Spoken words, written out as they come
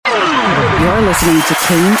You're listening to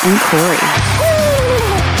Kane and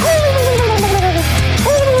Corey.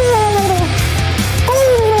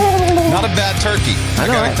 Not a bad turkey.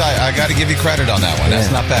 I got to give you credit on that one. Yeah.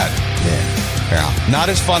 That's not bad. Yeah. Not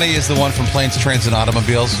as funny as the one from Planes, Trains, and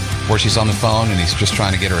Automobiles, where she's on the phone and he's just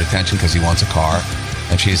trying to get her attention because he wants a car.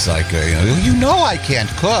 And she's like, you know I can't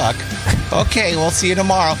cook. Okay, we'll see you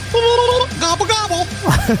tomorrow. Gobble, gobble.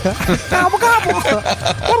 Gobble, gobble.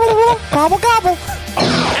 Gobble, gobble.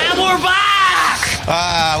 And we're back!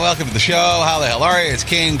 Welcome to the show. How the hell are you? It's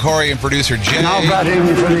Kane, Corey, and producer Jay. Now batting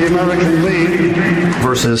for the American League.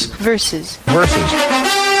 Versus. And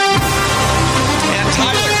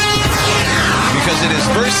Tyler. Because it is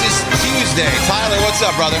Versus Tuesday. Tyler, what's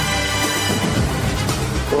up, brother?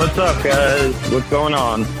 What's up, guys? What's going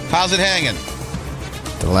on? How's it hanging?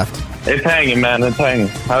 To the left. It's hanging, man. It's hanging.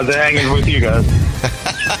 How's it hanging with you guys?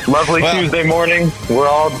 Lovely Well- Tuesday morning. We're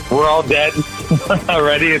all dead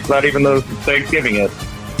already. It's not even the Thanksgiving yet.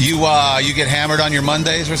 You get hammered on your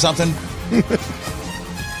Mondays or something?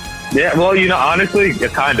 Yeah, well, honestly,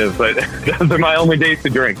 kind of, but those are my only days to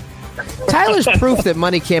drink. Tyler's proof that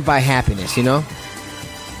money can't buy happiness, you know?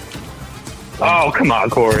 Oh, come on,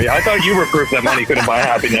 Corey. I thought you were proof that money couldn't buy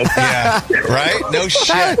happiness. Yeah, right? No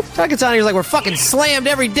Tyler shit. gets on here, he's like, we're fucking slammed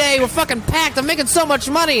every day. We're fucking packed. I'm making so much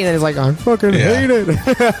money. And then he's like, I fucking hate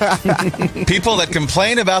it. People that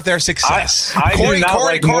complain about their success. I do not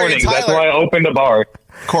like mornings. That's why I opened a bar.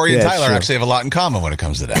 Corey and Yeah, Tyler sure. actually have a lot in common when it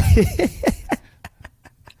comes to that.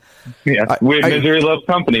 Yeah, misery loves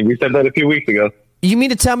company. We said that a few weeks ago. You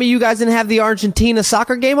mean to tell me you guys didn't have the Argentina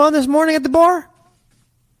soccer game on this morning at the bar?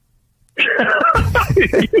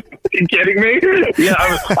 You kidding me? Yeah,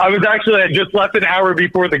 I was actually, I just left an hour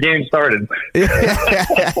before the game started.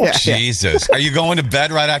 Jesus. Are you going to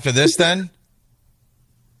bed right after this then?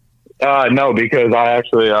 No, because I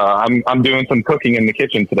actually, I'm doing some cooking in the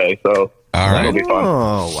kitchen today, so All right. that'll be fun.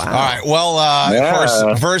 Oh, wow. All right. Well, Yeah. of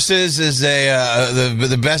course, Versus is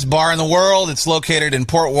the best bar in the world. It's located in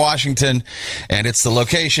Port Washington, and it's the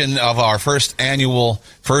location of our first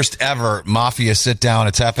ever Mafia sit-down.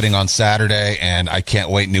 It's happening on Saturday, and I can't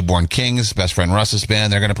wait. Newborn Kings, Best Friend Russ's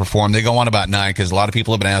band, they're going to perform. They go on about 9 because a lot of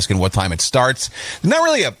people have been asking what time it starts. Not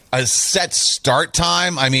really a set start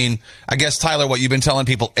time. I mean, I guess, Tyler, what you've been telling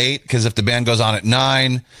people 8, because if the band goes on at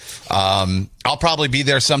 9, I'll probably be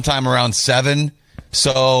there sometime around 7.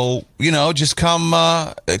 So, just come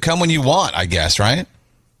when you want, I guess, right?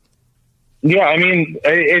 Yeah, I mean,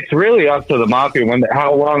 it's really up to the Mafia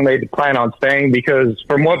how long they plan on staying, because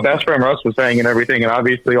from what Best Friend Russ was saying and everything, and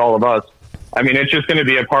obviously all of us, I mean, it's just going to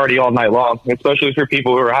be a party all night long, especially for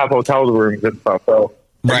people who have hotel rooms and stuff. So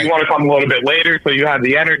Right. if you want to come a little bit later so you have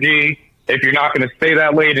the energy, if you're not going to stay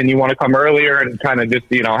that late and you want to come earlier and kind of just,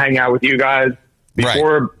 hang out with you guys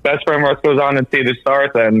before Best Friend Russ goes on and see the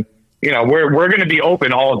start, then, we're going to be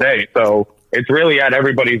open all day. So it's really at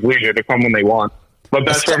everybody's leisure to come when they want. But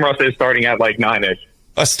Best Friend Russ is starting at like 9-ish.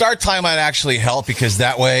 A start time might actually help, because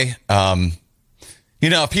that way,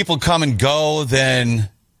 if people come and go, then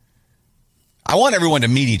I want everyone to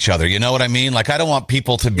meet each other. You know what I mean? Like, I don't want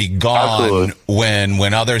people to be gone Absolutely.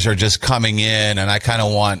 when others are just coming in, and I kind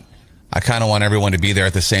of want everyone to be there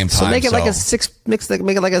at the same time. So make it like a 6 mix.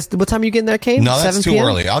 Make it like a. What time are you getting there, Kane? No, that's 7 too PM?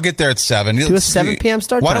 early. I'll get there at 7. Do a 7 p.m.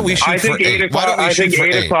 start Why time don't we then. shoot I think for 8? 8 Why o'clock. don't we I shoot think for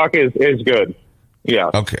 8 o'clock is good.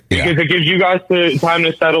 Yeah. Okay. Yeah. Because it gives you guys the time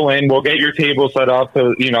to settle in. We'll get your table set up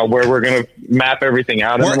to where we're going to map everything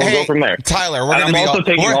out, and then we'll go from there. Tyler, we're And going to I'm be also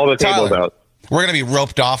taking all the tables Tyler, out. We're going to be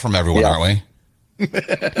roped off from everyone, Yeah. aren't we?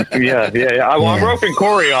 Yeah. Well, I'm roping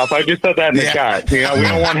Corey off. I just said that in the chat. We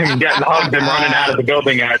don't want him getting hugged and running out of the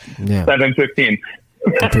building at 7:15.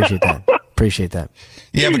 I appreciate that.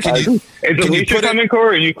 Yeah, but can you? Is Can you Alicia put it? coming, Corey, or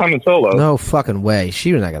are you coming solo? No fucking way.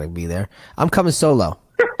 She was not going to be there. I'm coming solo.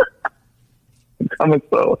 Coming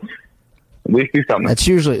solo. At least he's coming. That's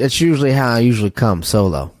usually how I usually come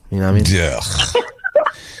solo. You know what I mean? Yeah.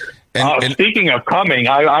 And Speaking of coming,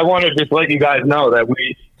 I want to just let you guys know that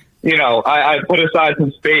we, I put aside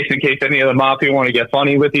some space in case any of the Mafia want to get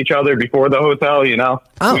funny with each other before the hotel, Oh,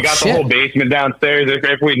 we got shit. the whole basement downstairs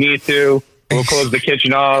if we need to. We'll close the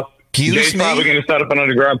kitchen off. Excuse Jay's me? probably going to set up an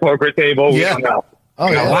underground poker table. Yeah. We don't know.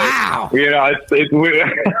 Oh, wow. We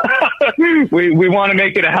want to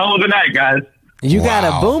make it a hell of a night, guys. You got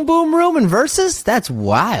Wow. a boom boom room and Versus? That's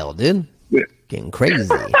wild, dude. Yeah. Getting crazy.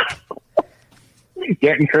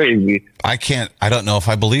 Getting crazy. I don't know if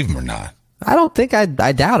I believe him or not. I don't think I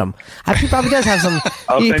doubt him. He probably does have some.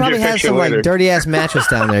 I'll He send probably you a has picture some later. like dirty ass mattress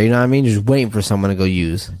down there. You know what I mean? Just waiting for someone to go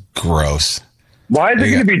use. Gross. Why is it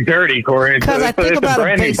going to be dirty, Corey? Because I think about a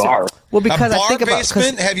basement. Bar. Well, because a bar I think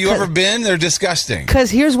basement? Have you ever been? They're disgusting.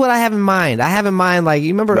 Because here's what I have in mind. I have in mind, like, you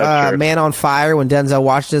remember Man on Fire when Denzel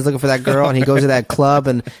Washington is looking for that girl and he goes to that club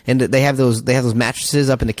and they have those mattresses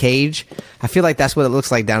up in the cage. I feel like that's what it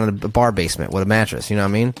looks like down in the bar basement with a mattress. You know what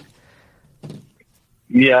I mean?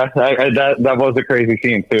 Yeah, that was a crazy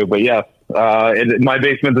scene too. But yes, my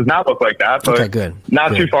basement does not look like that. But okay, good.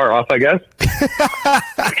 Not too far off, I guess.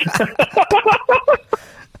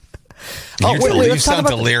 You sound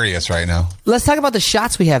delirious right now. Let's talk about the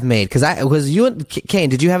shots we have made. Because you and Kane,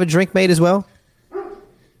 did you have a drink made as well?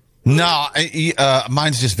 No,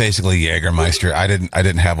 mine's just basically Jägermeister. I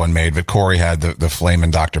didn't have one made, but Corey had the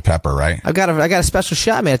Flamin' Dr. Pepper, right? I got a special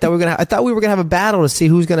shot, man. I thought we were gonna have a battle to see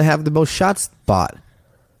who's gonna have the most shots bought.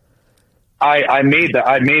 I made that.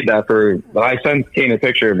 I sent Kane a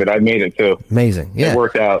picture of it. I made it too. Amazing. Yeah, it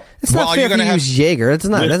worked out. It's not fair if you use Jaeger. It's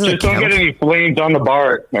not. Just don't get any flames on the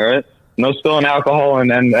bar. All right. No spilling alcohol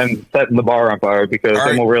and setting the bar on fire because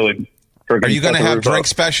then we'll really. Are you going to have drink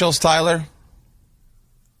specials, Tyler?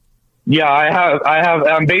 Yeah, I have.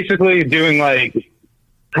 I'm basically doing like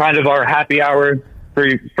kind of our happy hour for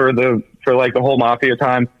like the whole Mafia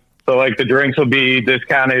time. So like the drinks will be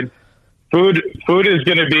discounted. Food is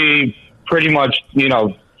going to be pretty much,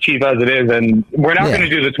 cheap as it is, and we're not going to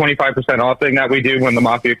do the 25% off thing that we do when the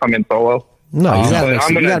Mafia come in solo. No, you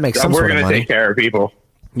gotta make some sort of money. We're going to take care of people.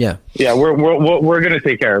 Yeah, we're going to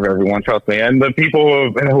take care of everyone. Trust me. And the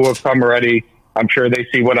people who have come already, I'm sure they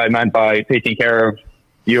see what I meant by taking care of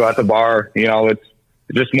you at the bar. It's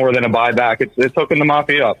just more than a buyback. It's hooking the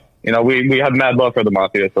Mafia up. We have mad love for the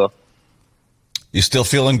Mafia. So, you still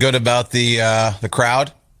feeling good about the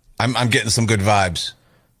crowd? I'm getting some good vibes.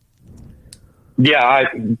 Yeah,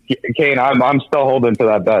 Kane, I'm still holding to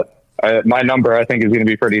that bet. My number, I think, is going to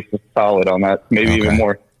be pretty solid on that, maybe even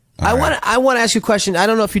more. I want to ask you a question. I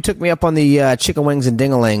don't know if you took me up on the chicken wings and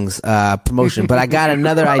dingalangs promotion, but I got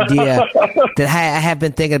another idea that I have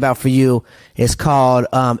been thinking about for you. It's called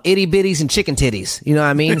itty bitties and chicken titties. You know what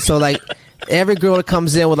I mean? So like every girl that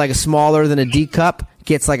comes in with like a smaller than a D cup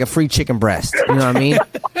gets like a free chicken breast. You know what I mean?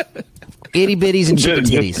 Itty bitties and chicken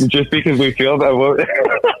titties. Just because we feel that way.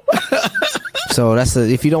 So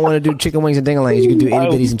if you don't want to do chicken wings and dingalangs, you can do itty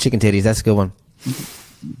bitties and chicken titties. That's a good one.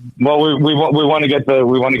 Well, we want to get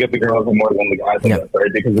the girls more than the guys,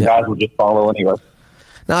 right? Because the guys will just follow anyway.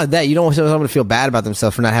 Not that you don't want someone to feel bad about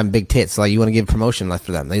themselves for not having big tits. Like you want to give promotion left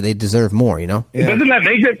for them. They deserve more, Yeah. Doesn't that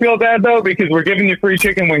make it feel bad though? Because we're giving you free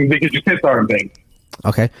chicken wings because your tits aren't big.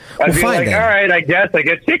 Okay. I'd be like, all right, I guess I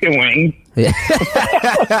get chicken wings. Yeah.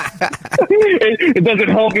 it doesn't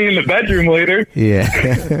help me in the bedroom later.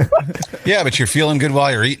 Yeah. Yeah, but you're feeling good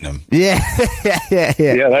while you're eating them. Yeah.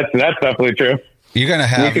 Yeah, that's definitely true. You're going to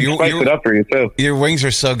have... We can spice it up for you, too. Your wings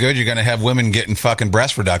are so good, you're going to have women getting fucking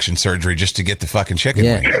breast reduction surgery just to get the fucking chicken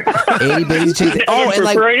wing. 80 babies chicken. Oh, and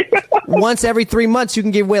like once every 3 months, you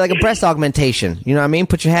can give away like a breast augmentation. You know what I mean?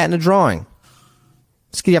 Put your hat in the drawing.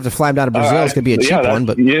 You have to fly them down to Brazil. It's going to be a cheap one.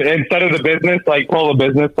 But instead of the business, like pull a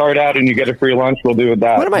business card out and you get a free lunch, we'll do with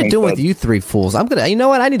that. What am I doing with you three fools? I'm going to... You know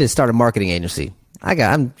what? I need to start a marketing agency. You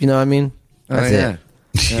know what I mean? That's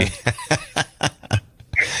it. Yeah.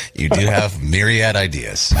 You do have myriad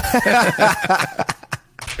ideas.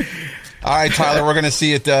 All right, Tyler, we're going to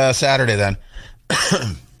see you Saturday then.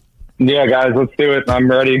 Yeah, guys, let's do it.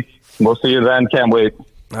 I'm ready. We'll see you then. Can't wait.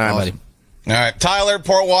 All right, buddy. All right, Tyler,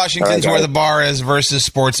 Port Washington's where the bar is versus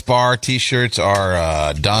Sports Bar. T-shirts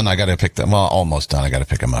are done. I got to pick them. Well, almost done. I got to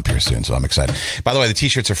pick them up here soon, so I'm excited. By the way, the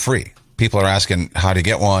T-shirts are free. People are asking how to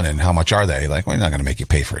get one and how much are they. Like, we're not going to make you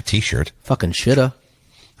pay for a T-shirt. Fucking shoulda.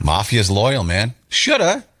 Mafia's loyal, man.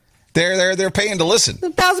 Shoulda. They're paying to listen.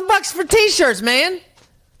 $1,000 for T-shirts, man.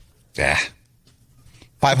 Yeah.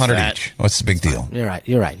 500 each. What's the big deal? You're right.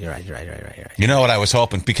 You know what I was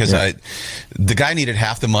hoping? Because the guy needed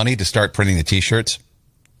half the money to start printing the T-shirts.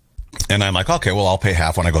 And I'm like, okay, well, I'll pay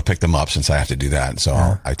half when I go pick them up since I have to do that.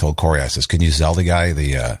 So I told Corey, I says, can you sell the guy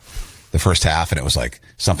the first half? And it was like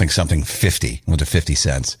something 50. Went to 50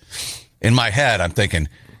 cents. In my head, I'm thinking,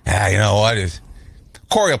 you know what?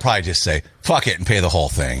 Corey will probably just say, fuck it, and pay the whole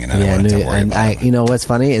thing. And I don't want to worry about it. You know what's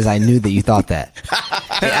funny is I knew that you thought that.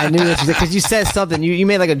 I knew that because you said something. You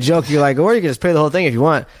made like a joke. You're like, or you can just pay the whole thing if you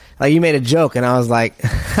want. Like you made a joke, and I was like,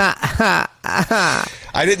 ha.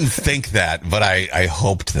 I didn't think that, but I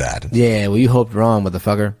hoped that. Yeah, well, you hoped wrong,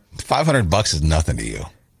 motherfucker. $500 is nothing to you.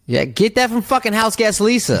 Yeah, get that from fucking House Gas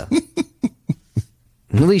Lisa.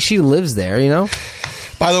 At least she lives there, you know?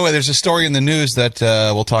 By the way, there's a story in the news that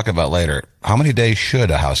we'll talk about later. How many days should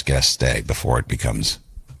a house guest stay before it becomes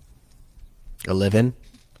a live-in?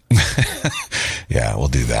 Yeah, we'll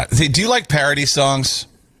do that. Hey, do you like parody songs?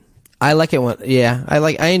 I like it when,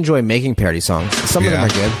 I enjoy making parody songs. Some of them Yeah. are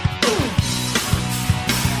good.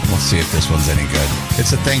 Let's see if this one's any good.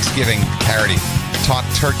 It's a Thanksgiving parody. Talk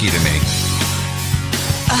turkey to me.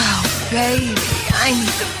 Oh, baby, I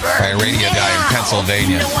need the bird. By a radio guy in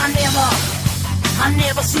Pennsylvania. No, I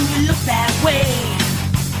never seen you look that way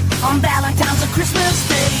on Valentine's or Christmas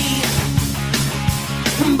Day.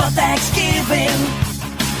 But Thanksgiving,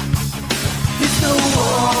 there's no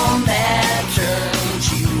one that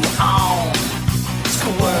turns you on,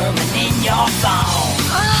 squirming in your phone.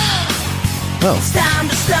 Oh. It's time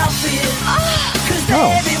to stop it, cause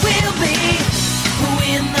baby will be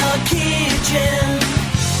in the kitchen,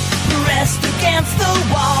 pressed against the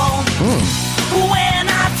wall. When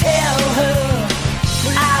I tell her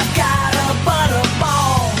I've got a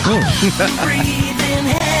butterball, breathing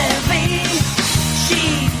heavy,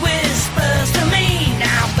 she whispers to me,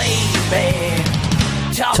 now baby,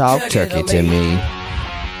 Talk turkey to me.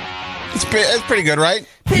 It's pretty good, right?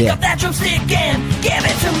 Pick Yeah. up that drumstick and give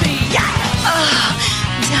it to me, yeah.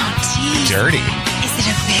 Don't tease. Dirty. Is it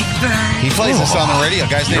a big bird? He plays this on the radio.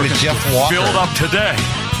 Guy's name is Jeff Walker. Filled up today.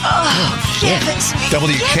 Give it to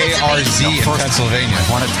me. Give it to me. WKRZ in Pennsylvania. I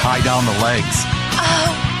want to tie down the legs. Oh,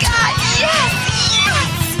 God, yes,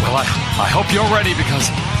 yes. Well, I hope you're ready because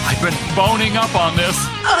I've been boning up on this.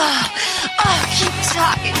 Keep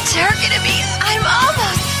talking turkey to me. I'm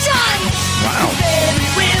almost done. Baby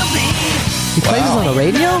will be He plays this on the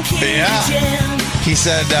radio? Yeah. He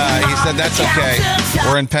said that's okay.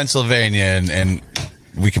 We're in Pennsylvania and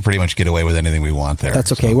we can pretty much get away with anything we want there.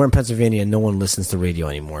 That's okay. We're in Pennsylvania and no one listens to radio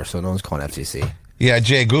anymore, so no one's calling FCC. Yeah,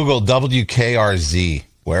 Jay, Google WKRZ.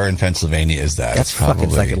 Where in Pennsylvania is that? That's It's fucking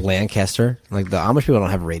it's like in Lancaster. Like the Amish people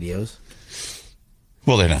don't have radios.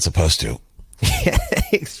 Well, they're not supposed to.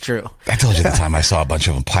 It's true. I told you the time I saw a bunch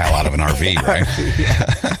of them pile out of an RV, right?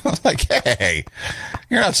 I was like, hey,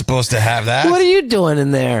 you're not supposed to have that. What are you doing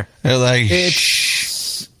in there? They're like,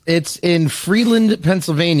 shh. It's in Freeland,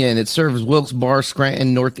 Pennsylvania, and it serves Wilkes-Barre,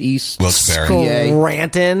 Scranton, Northeast. Wilkes-Barre.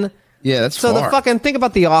 Scranton. Yeah, that's So far. the fucking think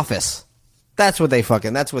about The Office. That's what they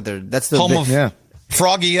fucking. That's what they're. That's the Home big- of Yeah.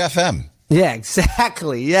 Froggy FM. Yeah,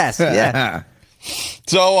 exactly. Yes. Yeah.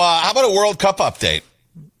 So, how about a World Cup update?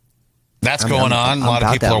 That's going on. A I'm lot of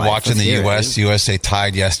about people that are life. watching Let's the hear it, U.S. dude. USA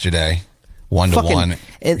tied yesterday, 1-1 Fucking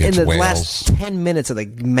in against the Wales. last 10 minutes of the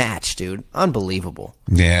match, dude. Unbelievable.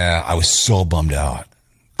 Yeah, I was so bummed out.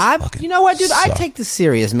 You know what, dude? I suck. take this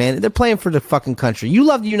serious, man. They're playing for the fucking country. You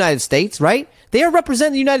love the United States, right? They are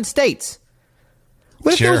representing the United States.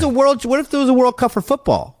 What if there was Sure. a World Cup for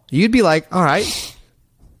football? You'd be like, all right.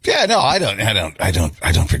 Yeah, no, I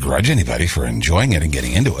don't begrudge anybody for enjoying it and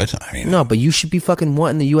getting into it. I mean, No, but you should be fucking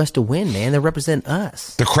wanting the U.S. to win, man. They represent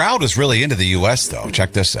us. the crowd was really into the U.S. though.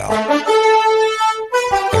 Check this out.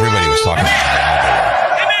 Everybody was talking about how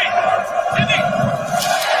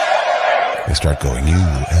they start going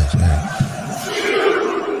USA.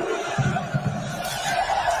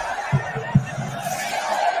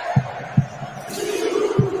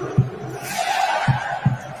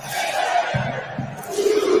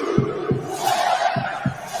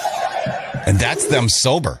 And that's them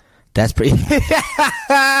sober. That's pretty. Dude,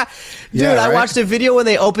 I right? watched a video when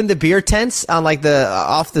they opened the beer tents on like the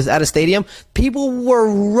at a stadium. People were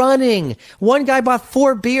running. One guy bought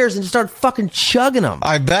 4 beers and just started fucking chugging them.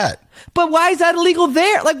 I bet. But why is that illegal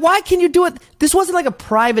there? Like, why can you do it? This wasn't like a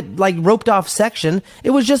private, like roped off section. It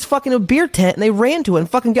was just fucking a beer tent, and they ran to it and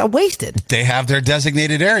fucking got wasted. They have their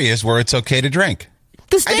designated areas where it's okay to drink.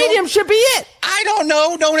 The stadium should be it. I don't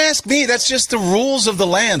know. Don't ask me. That's just the rules of the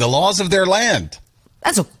land, the laws of their land.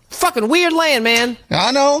 That's a fucking weird land, man.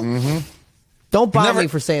 I know. Don't bother Never- me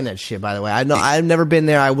for saying that shit, by the way. I know I've never been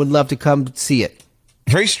there. I would love to come see it.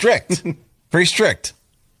 Very strict. Very strict.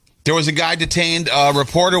 There was a guy detained. A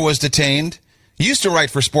reporter was detained. He used to write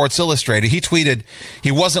for Sports Illustrated. He tweeted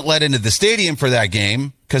he wasn't let into the stadium for that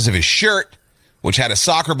game because of his shirt, which had a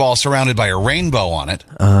soccer ball surrounded by a rainbow on it.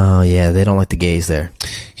 Oh, yeah. They don't like the gays there.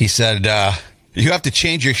 He said, you have to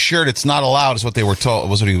change your shirt. It's not allowed, is what they were told.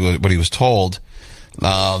 Was what he was told.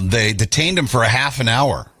 They detained him for a half an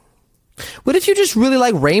hour. What if you just really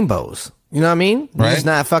like rainbows? You know what I mean? You Right. just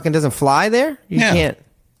not fucking doesn't fly there? You Yeah.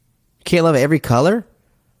 can't love every color?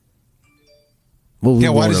 Well, we Yeah,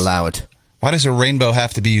 why won't does- allow it. Why does a rainbow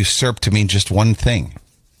have to be usurped to mean just one thing?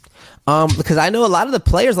 Because I know a lot of the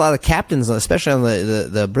players, a lot of the captains, especially on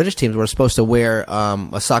the British teams, were supposed to wear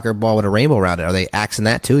a soccer ball with a rainbow around it. Are they axing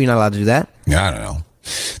that too? You're not allowed to do that? Yeah, I don't know.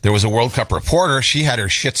 There was a World Cup reporter. She had her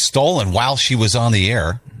shit stolen while she was on the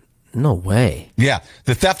air. No way. Yeah,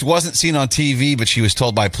 the theft wasn't seen on TV, but she was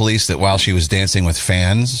told by police that while she was dancing with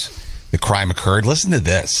fans, the crime occurred. Listen to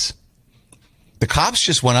this. The cops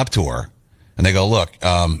just went up to her and they go, look,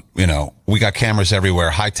 we got cameras everywhere.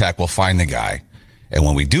 High tech will find the guy. And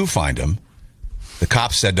when we do find him, the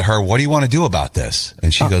cops said to her, what do you want to do about this?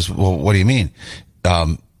 And she goes, well, what do you mean?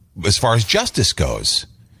 As far as justice goes,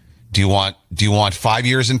 do you want 5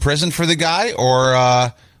 years in prison for the guy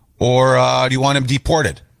or do you want him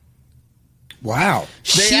deported? Wow.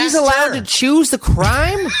 She's allowed to choose the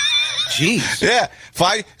crime? Jeez. Yeah.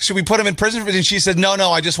 Should we put him in prison? And she said,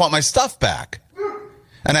 no, I just want my stuff back.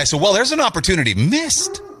 And I said, well, there's an opportunity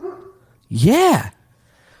missed.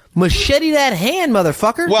 Machete that hand,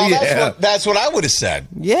 motherfucker. Well, that's what I would have said.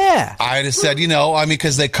 Yeah. I'd have said,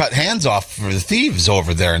 because they cut hands off for the thieves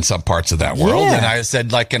over there in some parts of that world. Yeah. And I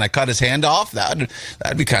said, can I cut his hand off? That'd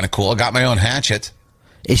be kind of cool. I got my own hatchet.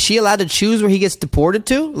 Is she allowed to choose where he gets deported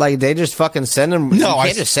to? Like, they just fucking send him? No, you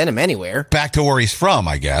can't just send him anywhere. Back to where he's from,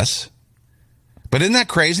 I guess. But isn't that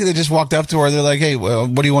crazy? They just walked up to her. They're like, hey,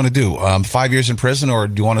 what do you want to do? 5 years in prison, or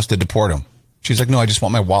do you want us to deport him? She's like, no, I just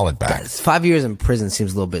want my wallet back. 5 years in prison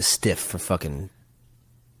seems a little bit stiff for fucking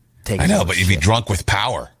taking. I know, but you'd be drunk with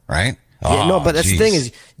power, right? Yeah, but that's the thing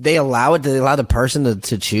is, they allow the person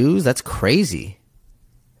to choose? That's crazy.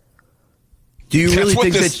 Do you really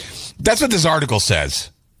think that's what this article says?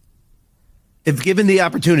 If given the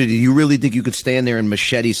opportunity, you really think you could stand there and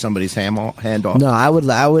machete somebody's hand off? No, I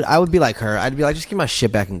would be like her. I'd be like, just give my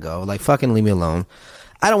shit back and go. Like, fucking leave me alone.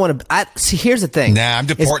 I don't want to. See, here's the thing. Nah, I'm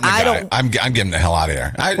deporting the guy. I'm getting the hell out of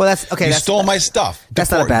here. Well, that's okay. You stole my stuff.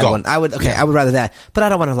 That's not a bad one. I would rather that, but I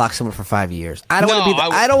don't want to lock someone for 5 years. I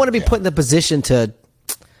don't want to be put in the position to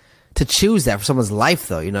choose that for someone's life,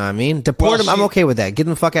 though. You know what I mean? Deport him. I'm okay with that. Get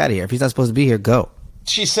him the fuck out of here. If he's not supposed to be here, go.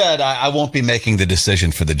 She said, I won't be making the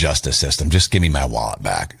decision for the justice system. Just give me my wallet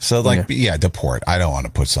back. So, deport. I don't want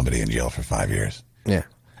to put somebody in jail for 5 years. Yeah.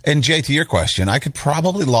 And Jay, to your question, I could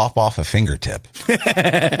probably lop off a fingertip.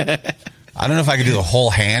 I don't know if I could do the whole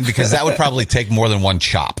hand because that would probably take more than one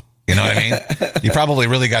chop. You know what I mean? You probably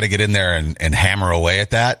really got to get in there and hammer away at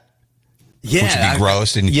that. Yeah. Which would be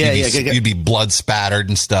gross. And you'd be blood spattered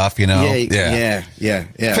and stuff, Yeah.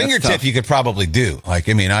 Fingertip you could probably do.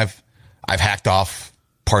 I've hacked off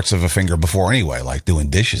parts of a finger before anyway, like doing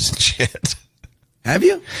dishes and shit. Have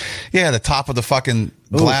you? Yeah, the top of the fucking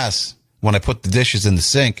glass. When I put the dishes in the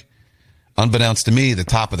sink, unbeknownst to me, the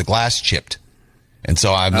top of the glass chipped. And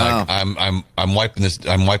so I'm wiping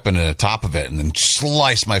the top of it and then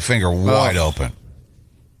slice my finger wide open.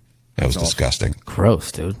 It was disgusting.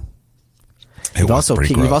 Gross, dude. You've also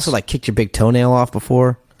kicked your big toenail off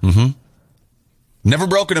before. Mm-hmm. Never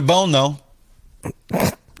broken a bone though.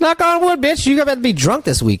 Knock on wood, bitch. You got to be drunk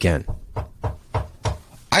this weekend.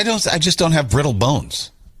 I just don't have brittle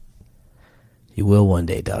bones. You will one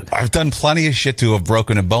day, Doug. I've done plenty of shit to have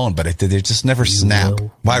broken a bone, but they just never snap.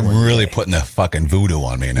 Why really putting the fucking voodoo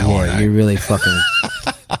on me now? Yeah, you're really fucking.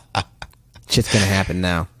 Shit's gonna happen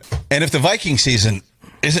now. And if the Viking season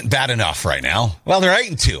isn't bad enough right now, well, they're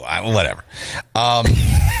 8-2. Whatever.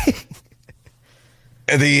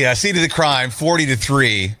 The scene of the crime,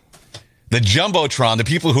 40-3. The Jumbotron, the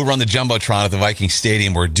people who run the Jumbotron at the Viking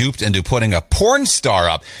Stadium were duped into putting a porn star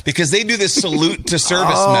up because they do this salute to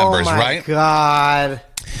service members, right? Oh, my God.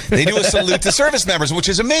 They do a salute to service members, which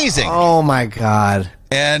is amazing. Oh, my God.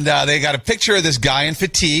 And they got a picture of this guy in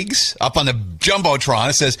fatigues up on the Jumbotron.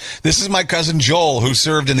 It says, "This is my cousin Joel, who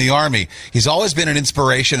served in the Army. He's always been an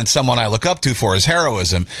inspiration and someone I look up to for his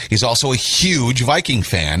heroism. He's also a huge Viking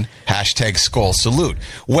fan. #Skull Salute."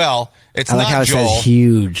 Well, it's not how it Joel. Says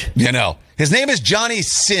huge. His name is Johnny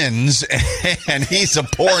Sins, and he's a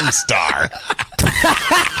porn star.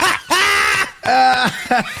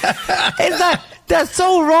 It's not. That's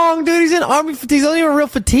so wrong, dude. He's in Army fatigues. Those aren't even real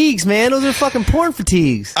fatigues, man. Those are fucking porn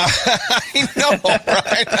fatigues. I know,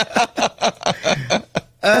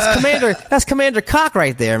 right? That's Commander Cock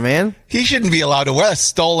right there, man. He shouldn't be allowed to wear that.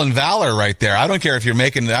 Stolen valor right there. I don't care if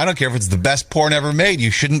it's the best porn ever made.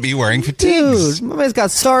 You shouldn't be wearing fatigues. Dude, my man's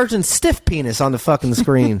got Sergeant Stiff Penis on the fucking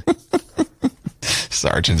screen.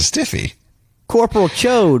 Sergeant Stiffy. Corporal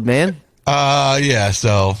Chode, man. Yeah,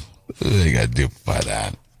 so they got duped by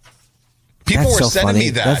that. People were sending me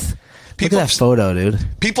that. Look at that photo, dude.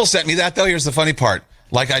 People sent me that, though. Here's the funny part.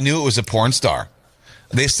 Like, I knew it was a porn star.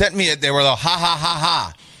 They sent me it. They were like, ha, ha, ha,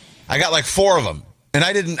 ha. I got like 4 of them. And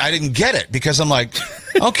I didn't get it because I'm like,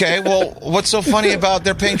 okay, well, what's so funny about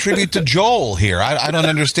they're paying tribute to Joel here? I don't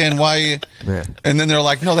understand why. And then they're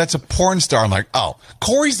like, no, that's a porn star. I'm like, oh,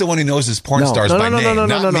 Corey's the one who knows his porn stars by name,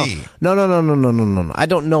 not me. No. I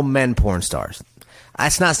don't know men porn stars.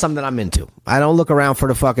 That's not something I'm into. I don't look around for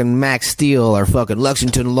the fucking Max Steel or fucking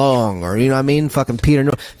Lexington Long or, you know what I mean? Fucking Peter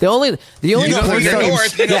North. The only Peter porn North.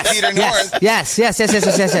 stars- You know Peter North. Yes.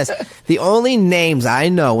 The only names I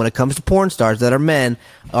know when it comes to porn stars that are men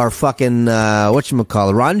are fucking,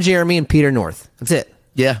 whatchamacallit, Ron Jeremy and Peter North. That's it.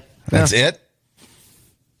 Yeah. That's it?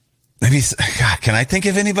 Maybe, God, can I think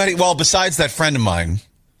of anybody? Well, besides that friend of mine,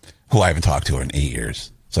 who I haven't talked to in 8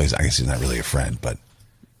 years. So I guess he's not really a friend, but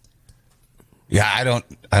yeah, I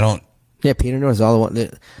don't. Yeah, Peter North is all the one.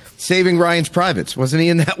 Saving Ryan's Privates. Wasn't he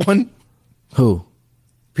in that one? Who?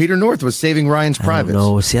 Peter North was Saving Ryan's Privates.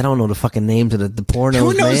 No, see, I don't know the fucking names of the pornos.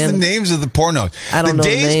 Who knows man. the names of the pornos? I don't know the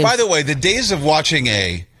names. By the way, the days of watching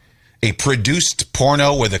a produced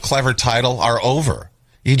porno with a clever title are over.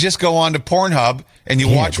 You just go on to Pornhub and you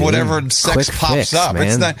watch whatever sex Quick pops fix, up.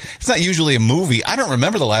 man. It's not usually a movie. I don't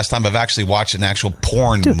remember the last time I've actually watched an actual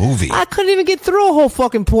porn movie. I couldn't even get through a whole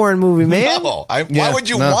fucking porn movie, man. No, why would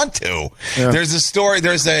you want to? Yeah. There's a story.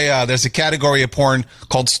 There's a category of porn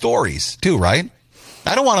called stories too, right?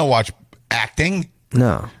 I don't want to watch acting.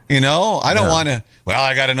 No. You know, I don't want to. Well,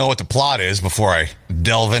 I got to know what the plot is before I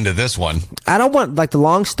delve into this one. I don't want like the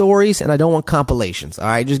long stories, and I don't want compilations. All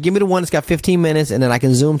right, just give me the one that's got 15 minutes, and then I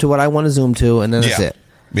can zoom to what I want to zoom to, and then that's it.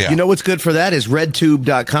 Yeah. You know what's good for that is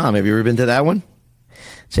RedTube.com. Have you ever been to that one?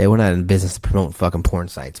 Jay, we're not in business to promote fucking porn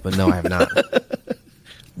sites, but no, I have not.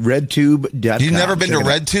 RedTube.com. You've never been to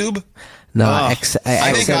RedTube? No, I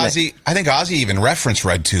think Ozzy even referenced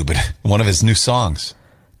RedTube in one of his new songs.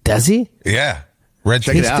 Does he? Yeah,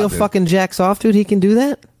 RedTube. He still fucking jacks off, dude. He can do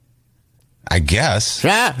that. I guess.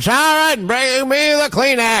 Sharon, bring me the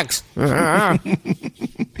Kleenex.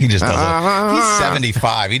 He just does it. He's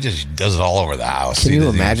 75. He just does it all over the house. Can you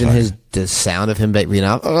imagine the sound of him, you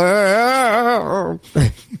know?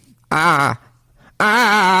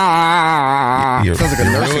 Sounds like a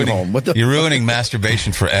nursing home. What the You're ruining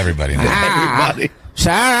masturbation for everybody now. everybody?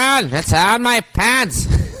 Sharon, it's on my pants.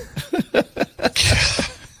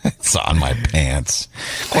 It's on my pants.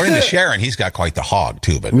 According to Sharon, he's got quite the hog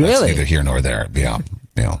too, but that's Really? neither here nor there. Yeah.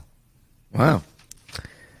 Wow.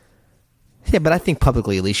 Yeah, but I think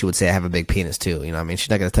publicly, at least she would say I have a big penis too. You know what I mean? She's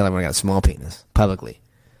not going to tell everyone I got a small penis publicly.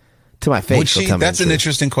 To my face, Would she'll she? tell me That's the an truth.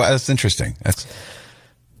 interesting question. That's interesting.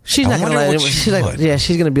 She's I not going to wonder let what it. she She's like, would. yeah,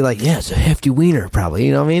 she's going to be like, yeah, it's a hefty wiener, probably.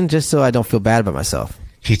 You know what I mean? Just so I don't feel bad about myself.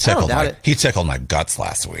 He tickled doubt it. He tickled my guts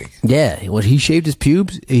last week. Yeah, when he shaved his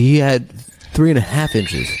pubes, he had 3.5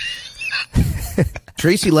 inches.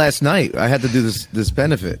 Tracy last night, I had to do this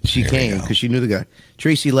benefit. She There you came go. because she knew the guy.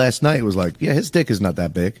 Tracy last night was like, yeah, his dick is not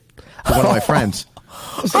that big. To one of my friends.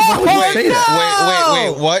 I was like, why would you say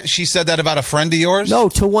that? Wait. What? She said that about a friend of yours? No,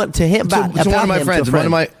 to him. To one of my friends.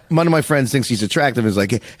 One of my friends thinks he's attractive. Is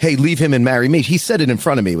like, hey, leave him and marry me. He said it in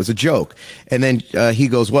front of me. It was a joke. And then he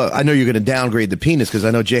goes, well, I know you're going to downgrade the penis because I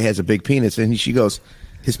know Jay has a big penis. And she goes,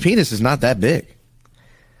 his penis is not that big.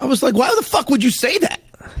 I was like, why the fuck would you say that?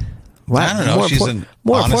 Why, I don't know. She's an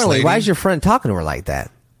more honest importantly, lady. why is your friend talking to her like that?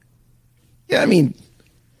 Yeah, I mean,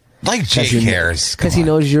 Like Jay cares. Because he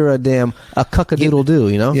knows you're a cuckadoodle-doo,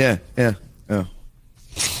 you know? yeah.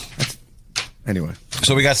 Anyway.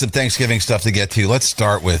 So we got some Thanksgiving stuff to get to. Let's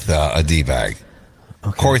start with a D-bag.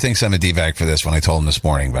 Okay. Corey thinks I'm a D-bag for this when I told him this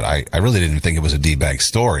morning, but I really didn't think it was a D-bag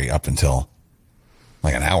story up until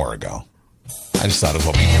like an hour ago. I just thought it was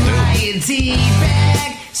what we can do. Am I a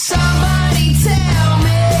D-bag? Somebody tell me.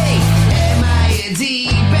 Am I a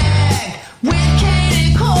D-bag? With Kate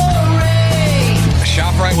and Corey.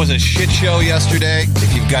 ShopRite was a shit show yesterday.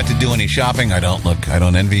 If you've got to do any shopping, I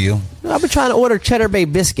don't envy you. I've been trying to order Cheddar Bay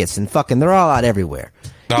biscuits, and fucking, they're all out everywhere.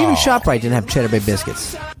 Even Oh. ShopRite didn't have Cheddar Bay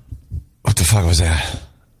biscuits. What the fuck was that?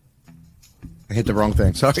 I hit the wrong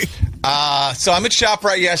thing. Sorry. So I'm at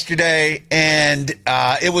ShopRite yesterday, and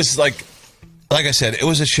it was like I said, it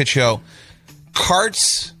was a shit show.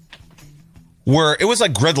 Carts it was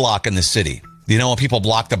like gridlock in the city. You know, when people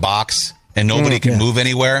block the box and nobody can move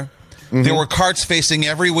anywhere? Mm-hmm. There were carts facing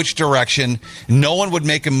every which direction. No one would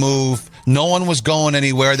make a move. No one was going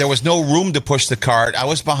anywhere. There was no room to push the cart. I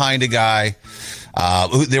was behind a guy.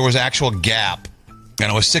 There was actual gap. And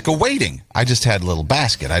I was sick of waiting. I just had a little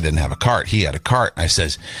basket. I didn't have a cart. He had a cart. I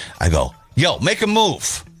go, yo, make a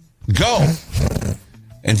move. Go.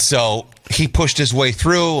 And so he pushed his way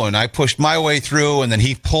through, and I pushed my way through, and then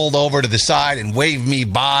he pulled over to the side and waved me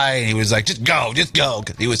by, and he was like, just go.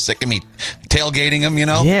 'Cause he was sick of me tailgating him, you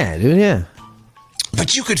know? Yeah, dude, yeah.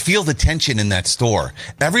 But you could feel the tension in that store.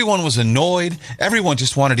 Everyone was annoyed. Everyone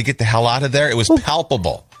just wanted to get the hell out of there. It was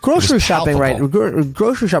palpable. Grocery It was shopping, palpable. right?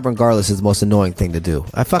 Grocery shopping, regardless, is the most annoying thing to do.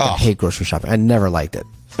 I fucking hate grocery shopping. I never liked it.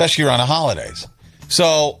 Especially around the holidays.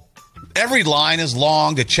 So every line is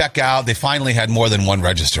long to check out. They finally had more than one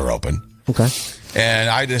register open. Okay. And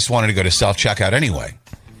I just wanted to go to self-checkout anyway.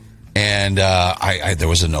 And there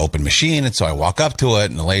was an open machine, and so I walk up to it,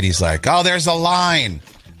 and the lady's like, "Oh, there's a line."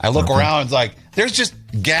 I look around, it's like, there's just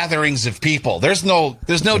gatherings of people. There's no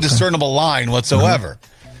discernible line whatsoever.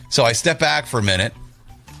 So I step back for a minute,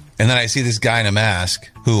 and then I see this guy in a mask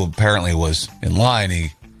who apparently was in line.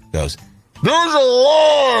 He goes, "There's a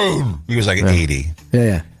line." He was like 80.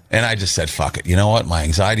 Yeah. And I just said, fuck it. You know what? My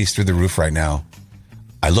anxiety's through the roof right now.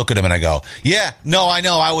 I look at him and I go, "Yeah, no, I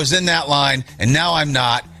know. I was in that line, and now I'm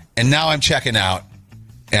not. And now I'm checking out."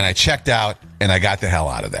 And I checked out, and I got the hell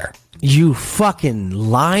out of there. You fucking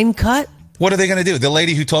line cut? What are they going to do? The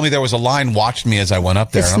lady who told me there was a line watched me as I went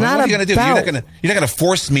up there. It's I'm like, not what are you going to do? about- You're not going to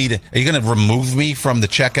force me to. Are you going to remove me from the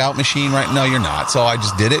checkout machine right? No, you're not. So I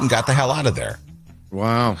just did it and got the hell out of there.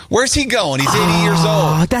 Wow. Where's he going? He's 80 years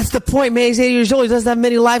Oh, old. that's the point, man. He's 80 years old. He doesn't have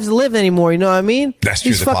many lives to live anymore. You know what I mean? That's true.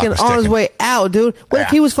 He's The clock fucking was on his ticking. way out, dude. What if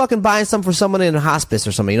he was fucking buying something for someone in a hospice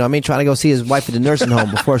or something? You know what I mean? Trying to go see his wife at the nursing home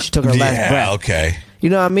before she took her last breath. Okay. You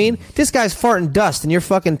know what I mean? This guy's farting dust, and you're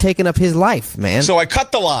fucking taking up his life, man. So I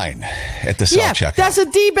cut the line at the yeah, self-checkout. that's a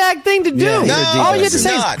D-bag thing to do. Yeah, No, All you have to it's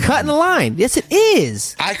say not. is cutting the line. Yes, it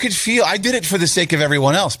is. I did it for the sake of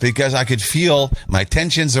everyone else because I could feel my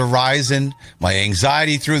tensions are rising, my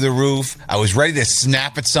anxiety through the roof. I was ready to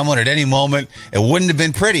snap at someone at any moment. It wouldn't have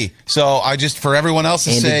been pretty. So I just, for everyone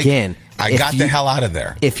else's And sake, again, I if got the hell out of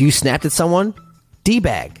there. If you snapped at someone,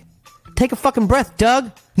 D-bag. Take a fucking breath,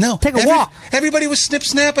 Doug. No. Take a walk. Everybody was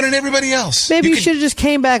snip-snapping at everybody else. Maybe you could- should have just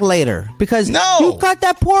came back later because No. you got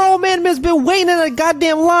that poor old man has been waiting in a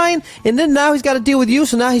goddamn line, and then now he's got to deal with you.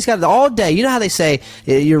 So now he's got it all day. You know how they say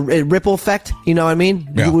your ripple effect. You know what I mean?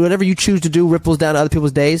 Yeah. Whatever you choose to do ripples down to other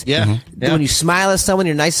people's days. Yeah. Mhm. Yeah. When you smile at someone,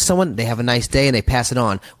 you're nice to someone, they have a nice day and they pass it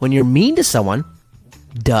on. When you're mean to someone,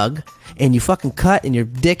 Doug, and you fucking cut and you're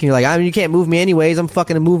dick and you're like, I mean, you can't move me anyways. I'm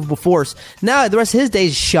fucking a movable force. Now the rest of his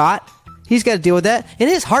day's shot. He's got to deal with that, and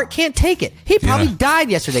his heart can't take it. He probably died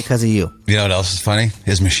yesterday because of you. You know what else is funny?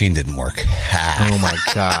 His machine didn't work. Oh my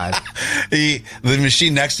god! The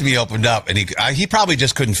machine next to me opened up, and he probably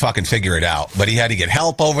just couldn't fucking figure it out. But he had to get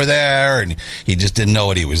help over there, and he just didn't know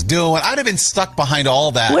what he was doing. I'd have been stuck behind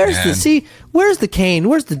all that. Where's man. Where's the Kane?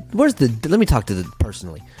 Where's the? Let me talk to the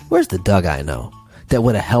personally. Where's the Doug I know that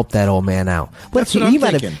would have helped that old man out? That's what I'm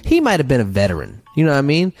thinking. He might have been a veteran. You know what I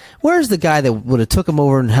mean? Where's the guy that would have took him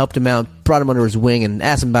over and helped him out, brought him under his wing, and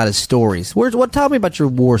asked him about his stories? Tell me about your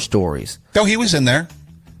war stories. No, he was in there,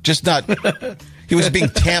 just not. He was being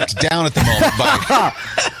tamped down at the moment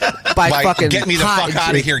by fucking get me the fuck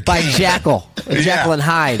out of here, by Kane. Jackal and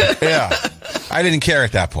Hyde. Yeah, I didn't care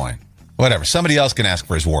at that point. Whatever. Somebody else can ask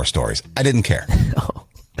for his war stories. I didn't care.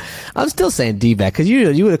 I'm still saying D-bag because you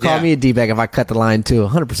would have called Yeah. me a D-bag if I cut the line too,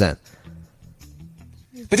 100%.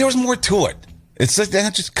 But there was more to it. It's like they're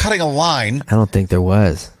not just cutting a line I don't think there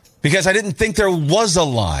was. because I didn't think there was a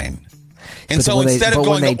line. And But so when they- instead of but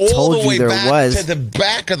when going they all told the you way there back was- to the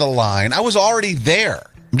back of the line, I was already there.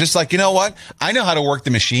 I'm just like, you know what? I know how to work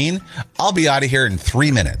the machine. I'll be out of here in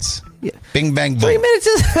 3 minutes. Yeah. Bing, bang, boom. 3 minutes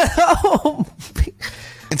is... oh.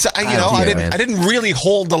 And so, I don't care, man. I didn't really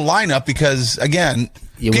hold the line up because, again,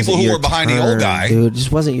 It people wasn't who your were behind the turn, old guy. dude, it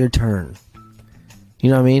just wasn't your turn. You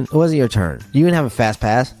know what I mean? It wasn't your turn. You didn't have a fast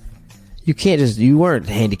pass. You weren't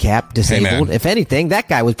handicapped, disabled. man. If anything, that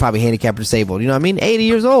guy was probably handicapped or disabled. You know what I mean? 80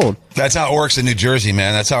 years old. That's how it works in New Jersey,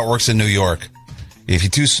 man. That's how it works in New York. If you're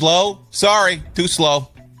too slow, sorry, too slow.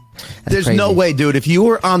 There's crazy. no way, dude. If you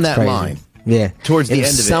were on that Crazy. line Yeah. towards the If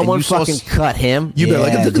end of it, someone and you saw fucking cut him. you'd be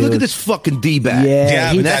like, yeah, look dude. at this fucking D-bag.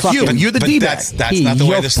 Yeah, he but that's fucking- you. You're the but D-bag. That's He not the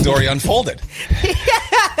way the yoked- story unfolded.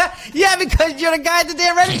 Yeah, because you're the guy at the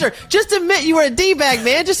damn register. Just admit you were a D-bag,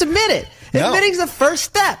 man. Just admit it. No. Admitting's the first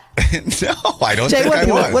step. No, I don't Jay, think I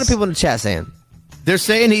was. what are people in the chat saying? They're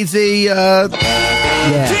saying he's a Yeah.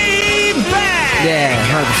 D-bag.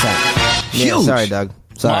 Yeah, 100%. Yeah, Huge. sorry, Doug.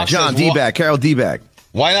 Sorry. John D-bag, Carol D-bag.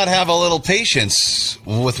 Why not have a little patience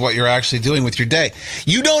with what you're actually doing with your day?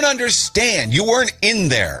 You don't understand. You weren't in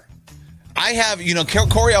there. I have,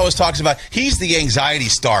 Corey always talks about, he's the anxiety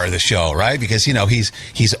star of the show, right? Because,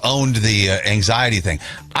 he's owned the anxiety thing.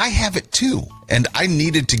 I have it too. And I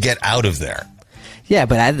needed to get out of there. Yeah,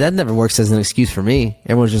 but that never works as an excuse for me.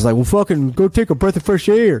 Everyone's just like, well, fucking go take a breath of fresh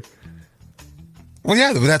air. Well,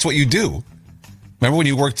 yeah, but that's what you do. Remember when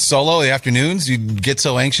you worked solo in the afternoons? You'd get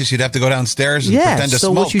so anxious you'd have to go downstairs and Yeah, pretend to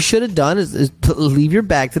so smoke. what you should have done is leave your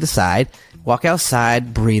bag to the side, walk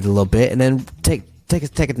outside, breathe a little bit, and then take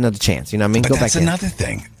another chance. You know what I mean? But Go that's back in. another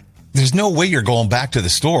thing. There's no way you're going back to the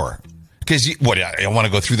store Because I want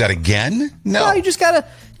to go through that again? No. You just gotta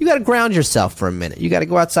ground yourself for a minute. You gotta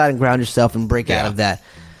go outside and ground yourself and break out of the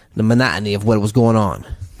monotony of what was going on.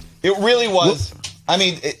 It really was. I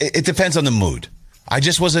mean, it depends on the mood. I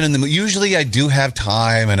just wasn't in the mood. Usually I do have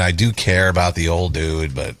time and I do care about the old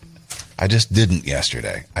dude, but I just didn't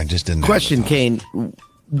yesterday. I just didn't. Question, Kane,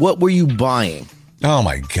 what were you buying? Oh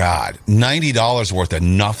my God, $90 worth of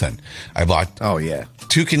nothing. I bought. Oh yeah,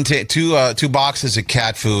 two boxes of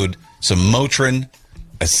cat food, some Motrin,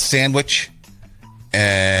 a sandwich,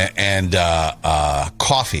 and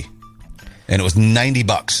coffee, and it was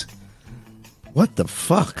 $90. What the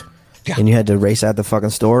fuck? Yeah. And you had to race out the fucking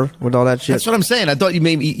store with all that shit? That's what I'm saying. I thought you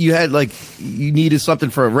you had you needed something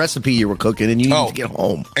for a recipe you were cooking and you needed to get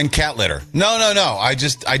home. And cat litter. No. I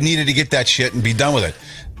needed to get that shit and be done with it.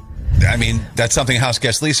 I mean, that's something house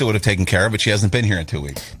guest Lisa would have taken care of, but she hasn't been here in 2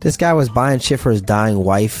 weeks. This guy was buying shit for his dying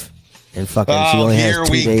wife and fucking she only has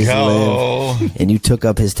 2 days to live. And you took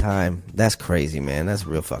up his time. That's crazy, man. That's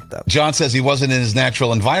real fucked up. John says he wasn't in his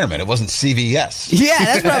natural environment. It wasn't CVS. Yeah,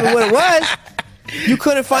 that's probably what it was. You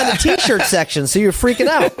couldn't find the T-shirt section, so you're freaking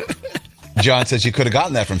out. John says you could have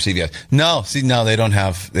gotten that from CVS. No, they don't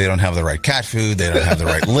have the right cat food. They don't have the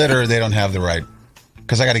right litter. They don't have the right.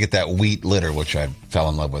 Because I got to get that wheat litter, which I fell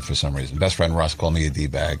in love with for some reason. Best friend Russ called me a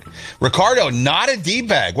D-bag. Ricardo, not a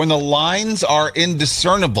D-bag. When the lines are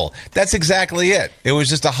indiscernible. That's exactly it. It was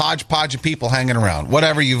just a hodgepodge of people hanging around.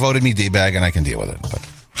 Whatever, you voted me D-bag, and I can deal with it.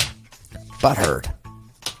 Butthurt.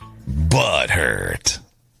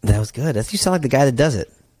 That was good. You sound like the guy that does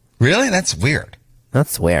it. Really? That's weird.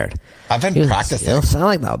 That's weird. I've been practicing. You sound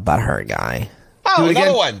like the butthurt guy. Oh,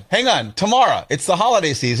 another one. Hang on. Tomorrow. It's the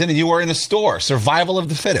holiday season, and you were in a store. Survival of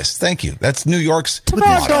the fittest. Thank you. That's New York's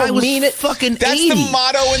motto. Don't mean it. Fucking That's 80. the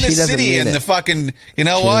motto in the city. And the fucking, you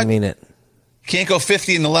know what? Mean it. Can't go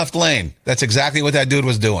 50 in the left lane. That's exactly what that dude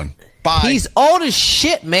was doing. Bye. He's old as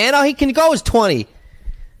shit, man. All he can go is 20.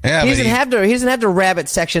 Yeah, he doesn't have the rabbit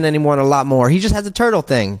section anymore and a lot more. He just has a turtle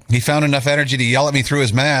thing. He found enough energy to yell at me through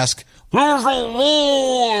his mask. There's a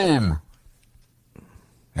line.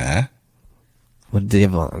 Huh? What do you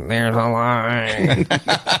have? There's a line.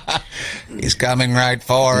 He's coming right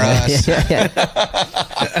for us. That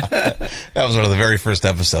was one of the very first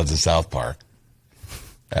episodes of South Park.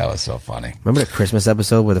 That was so funny. Remember the Christmas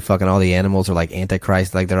episode where all the animals are like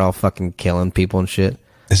Antichrist, like they're all fucking killing people and shit?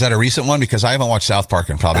 Is that a recent one? Because I haven't watched South Park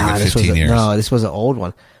in probably 15 years. No, this was an old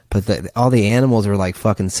one. But all the animals are like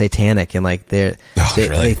fucking satanic and like they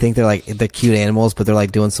think they're like the cute animals, but they're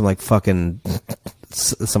like doing some like fucking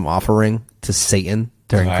some offering to Satan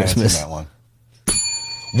during Christmas. That one.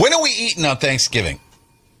 When are we eating on Thanksgiving?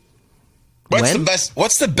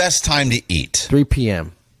 What's the best time to eat? 3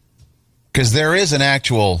 p.m. Because there is an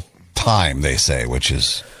actual time, they say, which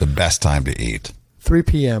is the best time to eat. 3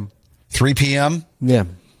 p.m. 3 p.m.? Yeah.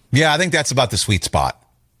 Yeah, I think that's about the sweet spot.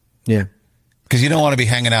 Yeah. Because you don't want to be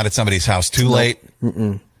hanging out at somebody's house too late.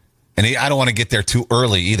 Mm-mm. And I don't want to get there too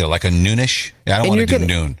early either, like a noonish. Yeah, I don't want to do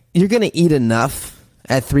noon. You're going to eat enough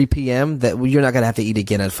at 3 p.m. that you're not going to have to eat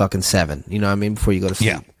again at fucking 7. You know what I mean? Before you go to sleep.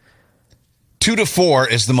 Yeah. 2 to 4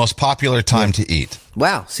 is the most popular time to eat.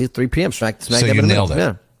 Wow. See, 3 p.m. So you nailed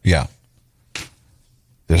it. Yeah.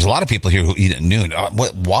 There's a lot of people here who eat at noon.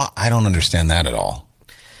 Why? I don't understand that at all.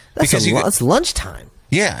 It's lunchtime.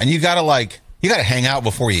 Yeah, and you got to hang out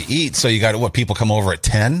before you eat. So you got to people come over at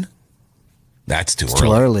 10? That's too early.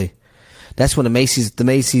 Too early. That's when the Macy's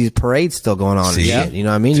parade's still going on. See? And shit, you know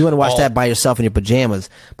what I mean? You want to watch that by yourself in your pajamas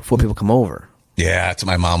before people come over. Yeah, that's what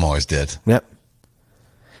my mom always did. Yep.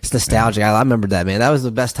 It's nostalgic. Yeah. I remember that, man. That was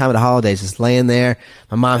the best time of the holidays. Just laying there.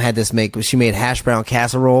 My mom had she made hash brown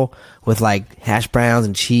casserole with like hash browns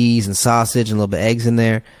and cheese and sausage and a little bit of eggs in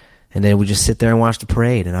there. And then we just sit there and watch the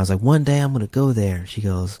parade. And I was like, one day I'm going to go there. She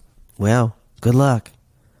goes, well, good luck.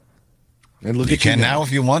 And look you at can you now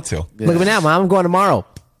if you want to. Yeah. Look at me now, Mom. I'm going tomorrow.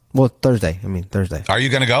 Well, Thursday. Are you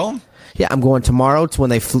going to go? Yeah, I'm going tomorrow to when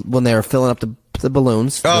they are filling up the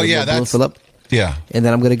balloons. Oh, yeah. That's fill up. Yeah. And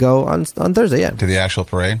then I'm going to go on Thursday, yeah. To the actual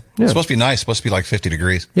parade? Yeah. It's supposed to be nice. It's supposed to be like 50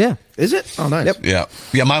 degrees. Yeah. Is it? Oh, nice. Yep. Yeah.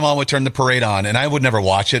 Yeah, my mom would turn the parade on, and I would never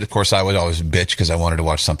watch it. Of course, I would always bitch because I wanted to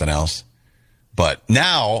watch something else. But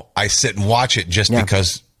now I sit and watch it just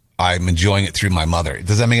because I'm enjoying it through my mother.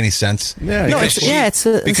 Does that make any sense? Yeah.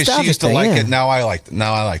 Because she used to like it. Now I like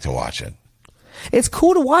to watch it. It's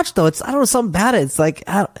cool to watch though. I don't know something about it. It's like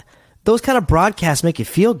those kind of broadcasts make you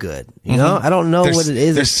feel good. You know, I don't know what it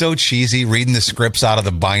is. They're so cheesy. Reading the scripts out of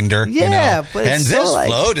the binder. Yeah, but and it's this so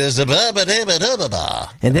float is a blah, blah, blah, blah, blah, blah.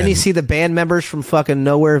 And then you see the band members from fucking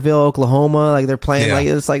Nowhereville, Oklahoma, like they're playing like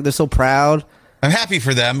it's like they're so proud. I'm happy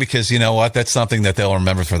for them because you know what? That's something that they'll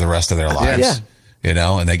remember for the rest of their lives. Yeah. you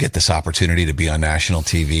know, and they get this opportunity to be on national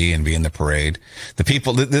TV and be in the parade. The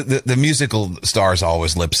people, the musical stars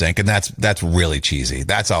always lip sync, and that's really cheesy.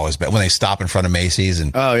 That's always bad. When they stop in front of Macy's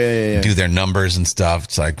and do their numbers and stuff,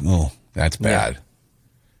 it's like, oh, that's bad.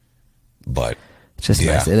 But it's just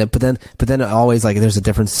nice. And but then always like there's a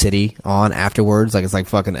different city on afterwards. Like it's like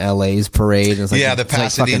fucking LA's parade. And it's like, the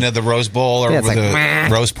Pasadena, like the Rose Bowl, or the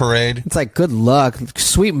Rose Parade. It's like good luck,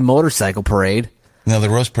 sweet motorcycle parade. No,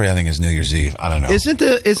 the Rose Parade I think is New Year's Eve. I don't know.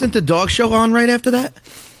 Isn't the dog show on right after that?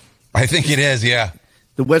 I think it is. Yeah.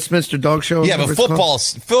 The Westminster Dog Show. Yeah, but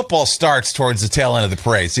football starts towards the tail end of the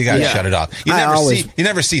parade, so you got to shut it off. You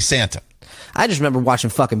never see Santa. I just remember watching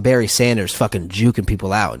fucking Barry Sanders fucking juking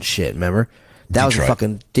people out and shit. Remember? That was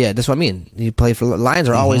fucking that's what I mean. He played for Lions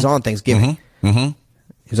are always on Thanksgiving. He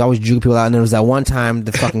was always juking people out, and there was that one time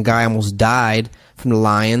the fucking guy almost died from the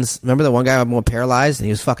Lions. Remember that one guy almost paralyzed, and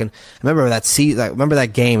he was fucking. I remember remember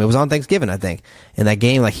that game. It was on Thanksgiving, I think. In that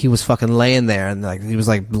game, like he was fucking laying there, and like he was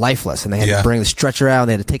like lifeless, and they had to bring the stretcher out, and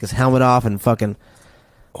they had to take his helmet off, and fucking.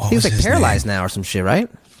 He was like paralyzed now or some shit, right?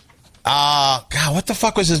 God, what the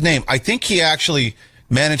fuck was his name? I think he actually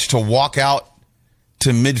managed to walk out to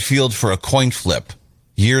midfield for a coin flip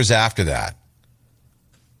years after that.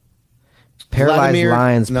 Paralyzed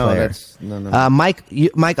Lions player. No. Mike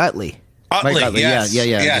Utley. Utley,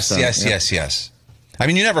 yes. I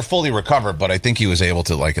mean, you never fully recovered, but I think he was able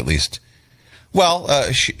to, like, at least. Well,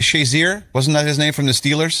 Shazier, wasn't that his name from the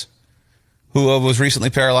Steelers? Who was recently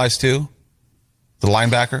paralyzed too? The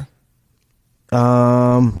linebacker?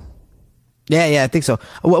 Yeah, I think so.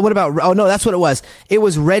 What about? Oh no, that's what it was. It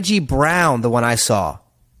was Reggie Brown, the one I saw.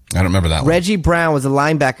 I don't remember that one. Reggie Brown was a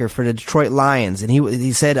linebacker for the Detroit Lions, and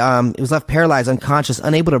he said he was left paralyzed, unconscious,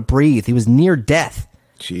 unable to breathe. He was near death.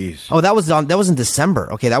 Jeez. Oh, that was in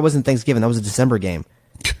December. Okay, that wasn't Thanksgiving. That was a December game.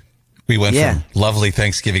 We went from lovely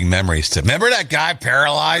Thanksgiving memories to remember that guy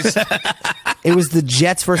paralyzed. It was the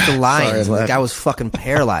Jets versus the Lions. The guy was fucking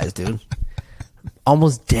paralyzed, dude.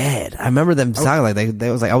 Almost dead. I remember them sounding like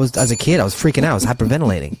they was like as a kid I was freaking out. I was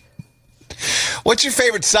hyperventilating. What's your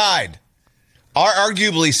favorite side?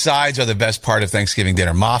 Arguably, sides are the best part of Thanksgiving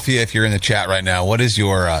dinner. Mafia, if you're in the chat right now, what is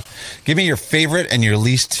your? Give me your favorite and your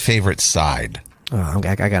least favorite side. Oh,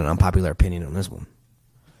 I got an unpopular opinion on this one.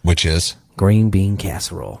 Which is green bean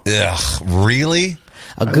casserole. Ugh, really?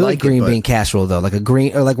 A good green bean casserole though, like a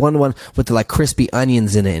green or like one with the like crispy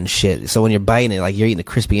onions in it and shit. So when you're biting it, like you're eating the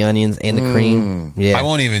crispy onions and the cream. Yeah, I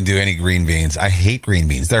won't even do any green beans. I hate green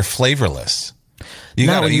beans. They're flavorless. You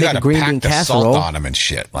got to pack the salt on them and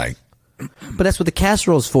shit. Like, but that's what the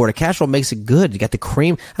casserole is for. The casserole makes it good. You got the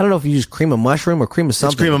cream. I don't know if you use cream of mushroom or cream of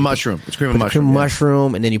something. It's cream of mushroom. Cream of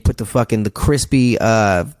mushroom, and then you put the crispy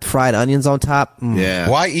fried onions on top. Yeah.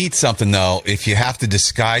 Why eat something though if you have to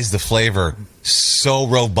disguise the flavor so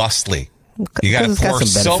robustly? You got to pour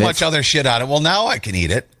so much other shit on it. Well, now I can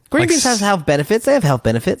eat it. Green beans has health benefits. They have health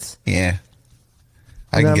benefits. Yeah.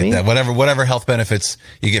 I can get that. Whatever health benefits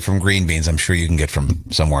you get from green beans, I'm sure you can get from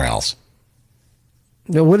somewhere else.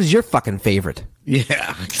 No, what is your fucking favorite?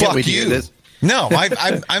 Yeah, fuck you. No,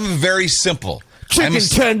 I'm very simple. Chicken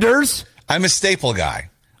tenders. I'm a staple guy.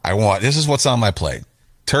 This is what's on my plate: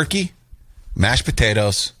 turkey, mashed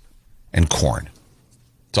potatoes, and corn.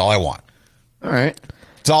 That's all I want. All right,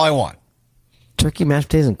 that's all I want. Turkey, mashed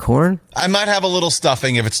potatoes, and corn. I might have a little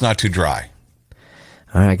stuffing if it's not too dry.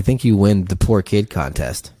 All right, I think you win the poor kid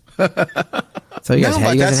contest. So you guys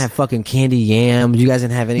didn't have fucking candy yams. You guys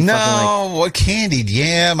didn't have any. What candied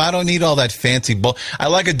yam? I don't need all that fancy bull. I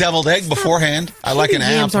like a deviled egg beforehand. I like an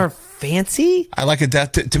apple. Yams aren't fancy. I like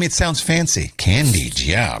to me it sounds fancy. Candied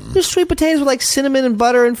yam. There's sweet potatoes with like cinnamon and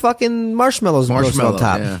butter and fucking marshmallows on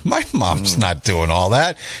top. Yeah. My mom's not doing all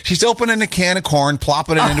that. She's opening a can of corn,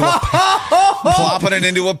 plopping it into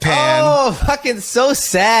a pan. Oh, fucking so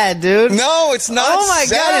sad, dude. No, it's not. Oh my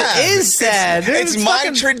sad. God, it is sad. Dude. It's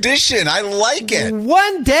my tradition. I like it.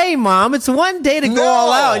 One day, Mom. It's one day to go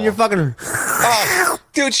all out, and you're fucking.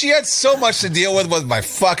 Dude, she had so much to deal with my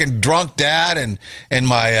fucking drunk dad and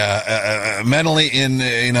my mentally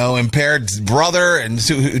impaired brother, and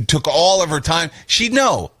who took all of her time. She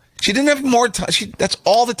didn't have more time. That's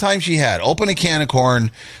all the time she had. Open a can of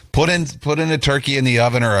corn, put in a turkey in the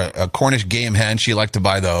oven or a Cornish game hen. She liked to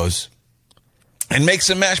buy those, and make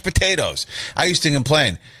some mashed potatoes. I used to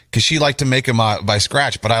complain because she liked to make them by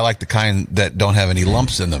scratch, but I like the kind that don't have any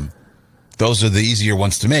lumps in them. Those are the easier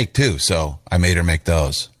ones to make too, so I made her make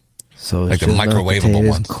those. So like the microwavable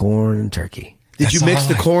ones. Corn and turkey. Did you mix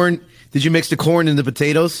the corn? Did you mix the corn and the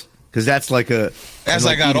potatoes? Because that's like as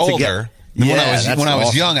I got older. When Yeah, I was that's awesome.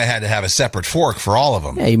 awesome. young, I had to have a separate fork for all of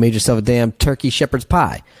them. Yeah, you made yourself a damn turkey shepherd's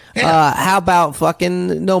pie. Yeah. How about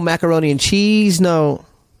fucking no macaroni and cheese? No.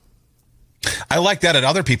 I like that at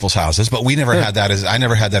other people's houses, but we never had that I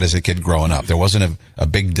never had that as a kid growing up. There wasn't a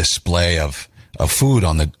big display of food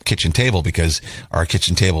on the kitchen table because our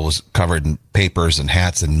kitchen table was covered in papers and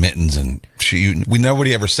hats and mittens and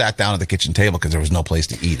nobody ever sat down at the kitchen table because there was no place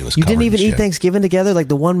to eat. It was You covered didn't even in eat shit. Thanksgiving together, like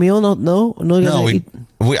the one meal. No. You guys No, didn't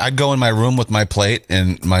eat? I'd go in my room with my plate,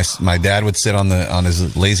 and my dad would sit on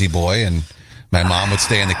his lazy boy, and my mom would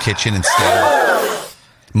stay in the kitchen and stand.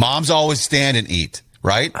 Moms always stand and eat,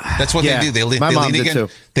 right? That's what Yeah. they do. My mom did too.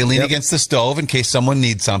 They lean Yep. against the stove in case someone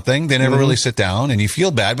needs something. They never really sit down, and you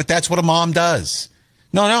feel bad, but that's what a mom does.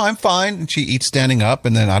 No, I'm fine. And she eats standing up,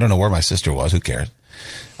 and then I don't know where my sister was. Who cares?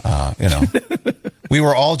 We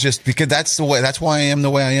were all just because that's the way. That's why I am the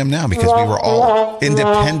way I am now because we were all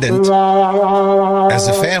independent as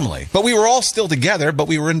a family. But we were all still together, but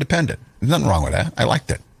we were independent. There's nothing wrong with that. I liked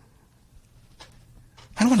it.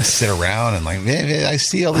 I don't want to sit around and I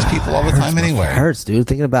see all these people all the time anyway. It hurts, dude.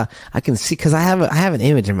 Thinking about, I can see because I have an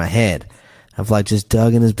image in my head of like just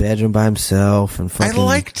Doug in his bedroom by himself and I fucking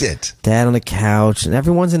liked it. Dad on the couch, and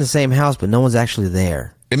everyone's in the same house, but no one's actually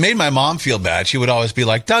there. It made my mom feel bad. She would always be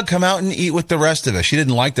like, "Doug, come out and eat with the rest of us." She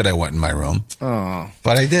didn't like that I went in my room. Oh,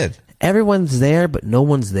 but I did. Everyone's there, but no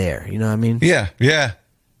one's there. You know what I mean? Yeah.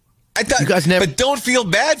 I thought, You guys never- but don't feel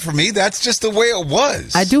bad for me. That's just the way it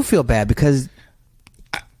was. I do feel bad because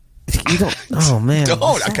you don't. Oh man,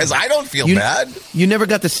 Don't, because I don't feel bad. You never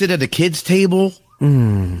got to sit at a kid's table. You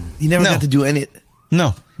never No. got to do any.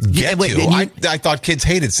 No. Yeah, wait, to. and I thought kids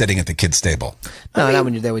hated sitting at the kids' table. No, not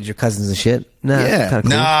when you're there with your cousins and shit. No, Yeah. kinda cool.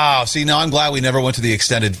 No, see, I'm glad we never went to the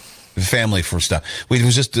extended family for stuff. It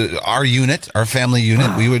was just our unit, our family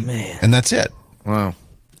unit. We would, man. and that's it. Wow.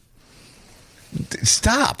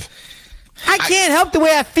 Stop. I can't help the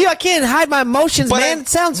way I feel. I can't hide my emotions, But man. It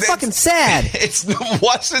sounds fucking sad. It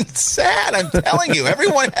wasn't sad. I'm telling you,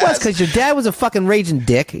 everyone Well, has. because your dad was a fucking raging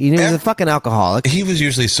dick. He was a fucking alcoholic. He was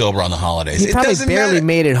usually sober on the holidays. He It probably doesn't barely matter.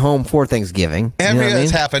 made it home for Thanksgiving. You know what I mean?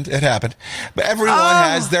 It's happened. It happened. But everyone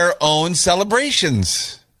has their own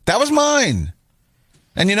celebrations. That was mine.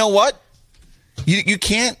 And you know what? You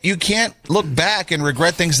can't look back and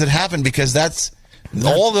regret things that happened because that's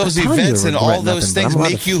all those I'm telling you to events and regret all those nothing, but things I'm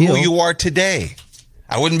allowed make to you who feel. you are today.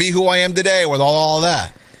 I wouldn't be who I am today with all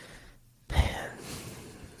that.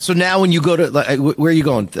 So now, when you go to where are you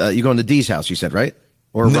going? You going to Dee's house? You said, right?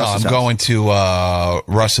 Or No, Russ's I'm house? going to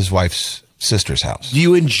Russ's wife's sister's house. Do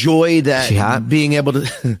you enjoy that? She hot? Being able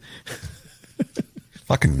to.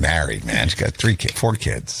 Fucking married, man. She's got 4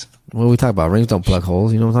 kids. What are we talking about? Rings don't plug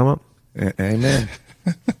holes. You know what I'm talking about? Amen.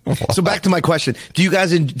 So back to my question: do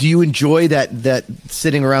you enjoy that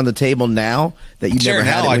sitting around the table now that you Sure, never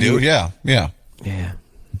had? now it I when do. you- Yeah. Yeah.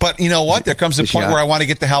 But you know what? There comes a point Yeah. where I want to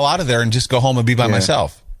get the hell out of there and just go home and be by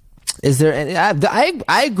myself. Is there?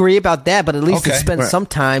 I agree about that, but at least to Okay. spend Right. some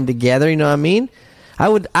time together. You know what I mean? I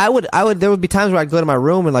would. There would be times where I'd go to my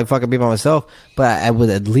room and like fucking be by myself, but I would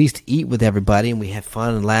at least eat with everybody and we had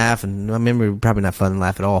fun and laugh. And I remember probably not fun and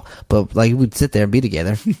laugh at all, but like we'd sit there and be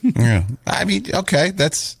together. Yeah. I mean, okay,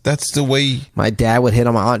 that's the way. My dad would hit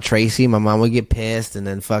on my Aunt Tracy. My mom would get pissed, and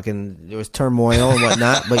then fucking there was turmoil and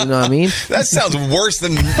whatnot. But you know what I mean? That sounds worse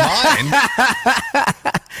than mine.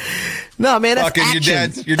 No, man, that's Fucking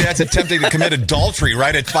action. your dad's attempting to commit adultery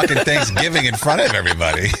right at fucking Thanksgiving in front of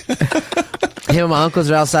everybody. Him and my uncles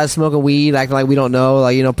are outside smoking weed, acting like we don't know,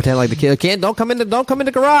 like pretend like the kid don't come in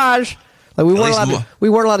the garage. Like we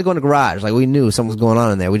weren't allowed to go in the garage. Like we knew something was going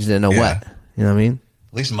on in there. We just didn't know Yeah. what. You know what I mean?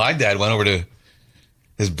 At least my dad went over to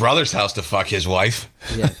his brother's house to fuck his wife.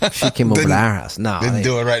 Yeah, she came over to our house. No, Didn't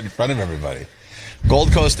do it right in front of everybody.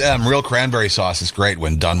 Gold Coast M real cranberry sauce is great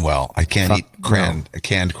when done well. I can't eat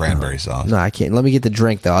canned cranberry sauce. No, I can't. Let me get the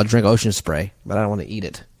drink though. I'll drink Ocean Spray, but I don't want to eat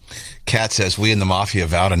it. Kat says we in the mafia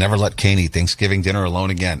vow to never let Kane eat Thanksgiving dinner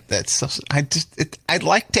alone again. That's so, I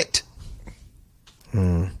liked it.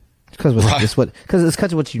 Because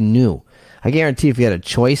it's what you knew. I guarantee if you had a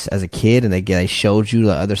choice as a kid and they showed you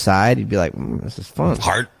the other side, you'd be like, "This is fun."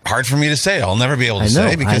 Hard for me to say. I'll never be able to I know,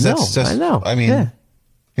 say because I know, that's just. I know. I mean, Yeah.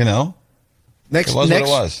 you know, it was what it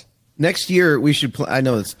was. Next year we should. I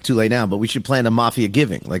know it's too late now, but we should plan a mafia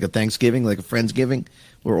giving, like a Thanksgiving, like a Friendsgiving,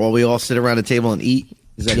 where we all sit around a table and eat.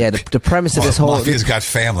 Is that, Yeah, the premise of this whole Mafia's got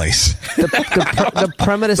families. the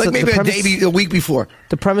premise like of maybe the a premise, day, a week before.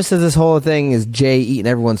 the premise of this whole thing is Jay eating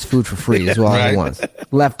everyone's food for free as well as Right. he wants.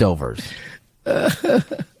 Leftovers.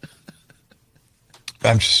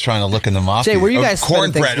 I'm just trying to look in the mafia. Jay, where you guys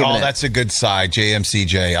spending cornbread? Thanksgiving Oh, at? that's a good side.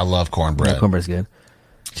 JMCJ. I love cornbread. Cornbread's good.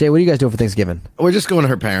 Jay, what are you guys doing for Thanksgiving? We're just going to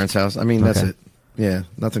her parents' house. I mean, that's Okay. it. Yeah,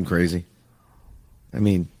 nothing crazy. I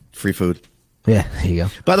mean, free food. Yeah, there you go.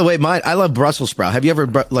 By the way, I love Brussels sprout. Have you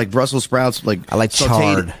ever like Brussels sprouts? Like I like sauteed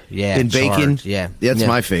charred. Yeah, in bacon. charred. Yeah. That's Yeah.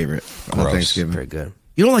 my favorite on Gross. Thanksgiving. Very good.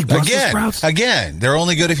 You don't like Brussels sprouts? Again, they're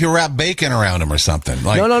only good if you wrap bacon around them or something.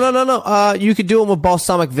 Like, No. You could do them with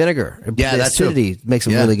balsamic vinegar. Yeah, the that's true. acidity makes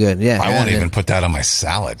them Yeah. really good. Yeah, I won't yeah. even put that on my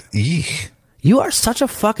salad. Eek. You are such a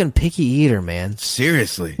fucking picky eater, man.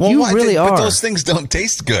 Seriously. Well, You why? really But are. those things don't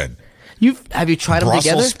taste good. Have you tried them Brussels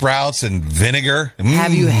together? sprouts and vinegar.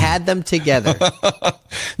 Have you had them together?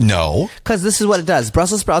 No. Because this is what it does.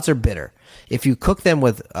 Brussels sprouts are bitter. If you cook them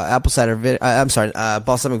with apple cider,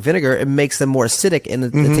 balsamic vinegar, it makes them more acidic and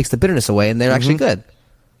it takes the bitterness away, and they're actually good.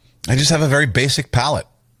 I just have a very basic palate.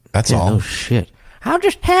 That's all. No shit. I'll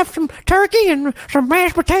just have some turkey and some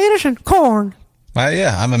mashed potatoes and corn.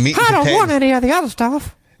 Yeah, I'm a meat and I don't want potatoes, any of the other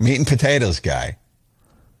stuff. meat and potatoes guy.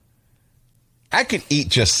 I could eat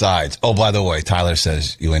just sides. Oh, by the way, Tyler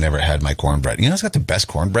says you ain't never had my cornbread. You know what's got the best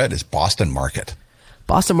cornbread is Boston Market.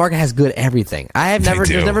 Boston Market has good everything. There's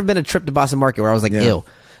do. never been a trip to Boston Market where I was like, ew.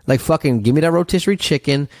 Like fucking give me that rotisserie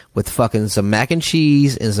chicken with fucking some mac and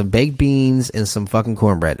cheese and some baked beans and some fucking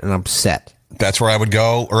cornbread and I'm set. That's where I would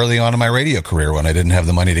go early on in my radio career when I didn't have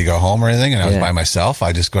the money to go home or anything and I was by myself.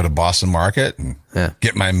 I just go to Boston Market and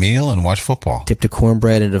get my meal and watch football. Dip the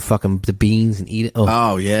cornbread into fucking the beans and eat it.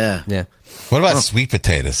 Oh, yeah. Yeah. What about sweet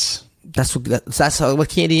potatoes? That's what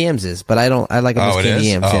candy yams is, but I like them as it candy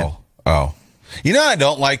is? yams. Oh. You know, I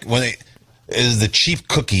don't like is the cheap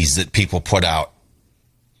cookies that people put out,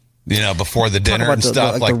 before the dinner about and the-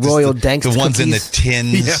 stuff. like the Royal Dankst the ones in the cookies?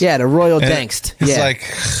 tins. Yeah, the Royal And Dankst. It's Yeah. like,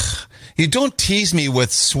 you don't tease me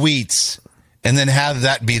with sweets and then have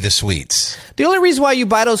that be the sweets. The only reason why you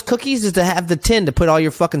buy those cookies is to have the tin to put all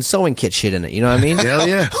your fucking sewing kit shit in it. You know what I mean? Hell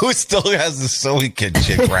yeah. Who still has the sewing kit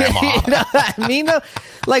shit, Grandma? You know what I mean?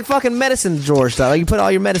 Like fucking medicine drawer stuff. Like you put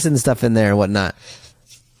all your medicine stuff in there and whatnot.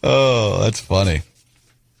 Oh, that's funny.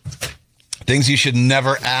 Things you should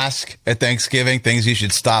never ask at Thanksgiving. Things you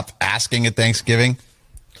should stop asking at Thanksgiving.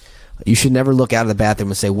 You should never look out of the bathroom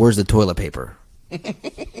and say, "Where's the toilet paper?"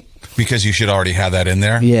 Because you should already have that in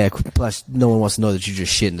there. Yeah. Plus, no one wants to know that you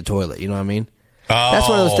just shit in the toilet. You know what I mean? That's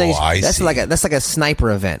one of those things. That's see. like a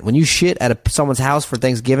sniper event. When you shit at someone's house for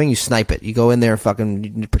Thanksgiving, you snipe it. You go in there and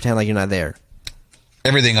fucking pretend like you're not there.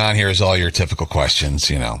 Everything on here is all your typical questions.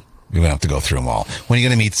 You don't have to go through them all. When are you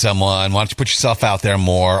going to meet someone? Why don't you put yourself out there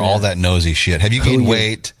more? All that nosy shit. Have you gained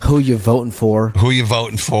weight? Who you voting for? Who are you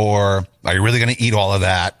voting for? Are you really going to eat all of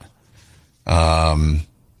that?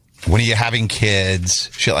 When are you having kids?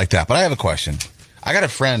 Shit like that. But I have a question. I got a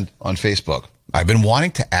friend on Facebook. I've been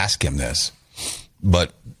wanting to ask him this,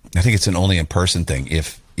 but I think it's an only in-person thing,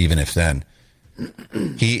 even if then.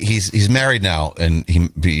 He's married now, and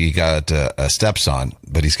he got a stepson,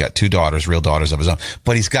 but he's got two daughters, real daughters of his own.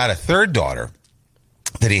 But he's got a third daughter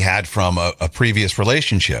that he had from a previous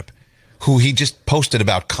relationship, who he just posted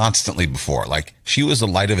about constantly before. Like, she was the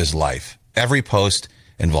light of his life. Every post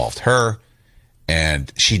involved her,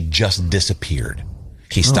 and she just disappeared.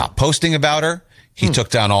 He stopped posting about her. He took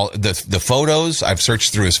down all the photos. I've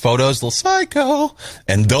searched through his photos, little psycho,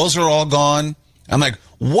 and those are all gone. I'm like,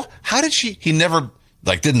 what? How did he never,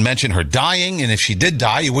 didn't mention her dying. And if she did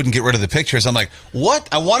die, you wouldn't get rid of the pictures. I'm like, what?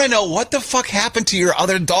 I want to know what the fuck happened to your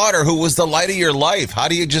other daughter who was the light of your life. How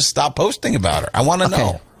do you just stop posting about her? I want to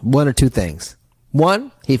know. One or two things.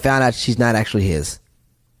 One, he found out she's not actually his.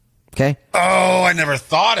 Okay? Oh, I never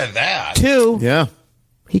thought of that. Two, Yeah.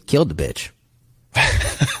 he killed the bitch.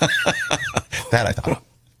 That I thought of.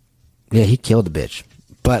 Yeah, he killed the bitch.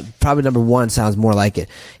 But probably number one sounds more like it.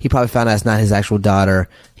 He probably found out it's not his actual daughter.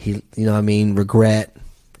 He, you know what I mean? Regret,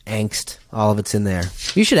 angst, all of it's in there.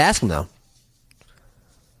 You should ask him, though.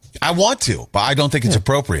 I want to, but I don't think it's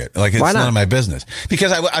appropriate. Like, it's Why not? none of my business.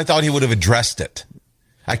 Because I thought he would have addressed it.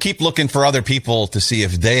 I keep looking for other people to see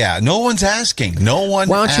if they ask. No one's asking. No one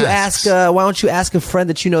Why don't you asks. ask? Why don't you ask a friend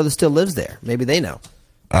that you know that still lives there? Maybe they know.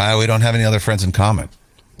 We don't have any other friends in common.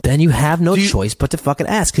 Then you have no choice but to fucking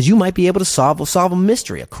ask, because you might be able to solve a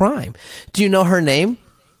mystery, a crime. Do you know her name?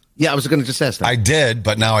 Yeah, I was going to just ask that. I did,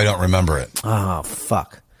 but now I don't remember it. Oh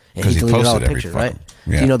fuck! And 'Cause he deleted all posted the every pictures, right? fucking-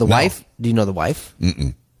 Do yeah. you know the No. wife? Do you know the wife?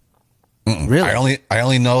 Really? I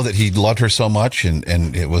only know that he loved her so much,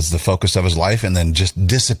 and it was the focus of his life, and then just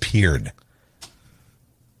disappeared.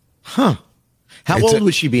 How old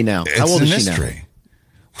would she be now? How It's old a is she now? mystery.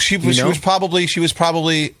 She was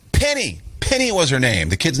probably Penny. Penny was her name.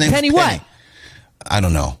 The kid's name Penny was Penny. what? I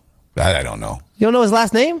don't know. I don't know. You don't know his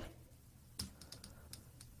last name?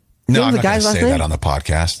 No, know I'm the not going guy's to last say name? that on the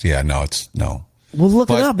podcast. Yeah, no. Well, look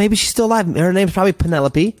But- it up. Maybe she's still alive. Her name's probably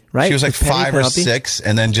Penelope, right? She was like It's Penny 5 or Penelope. 6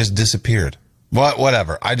 and then just disappeared.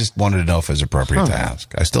 Whatever. I just wanted to know if it was appropriate to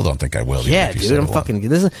ask. I still don't think I will. even Yeah, if you dude. said I'm it was.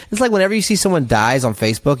 fucking. It's like whenever you see someone dies on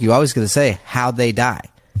Facebook, you always gonna say how they die.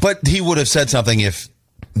 But he would have said something if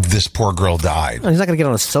this poor girl died. He's not gonna get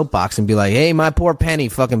on a soapbox and be like, "Hey, my poor Penny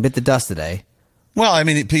fucking bit the dust today." Well, I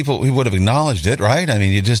mean, he would have acknowledged it, right? I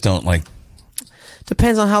mean, you just don't like.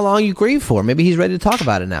 Depends on how long you grieve for. Maybe he's ready to talk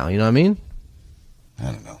about it now. You know what I mean? I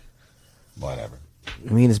don't know. Whatever.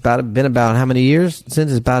 I mean, it's been about how many years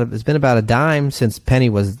since it's been about a dime since Penny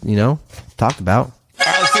was talked about. All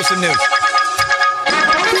right, let's do some news.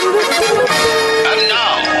 And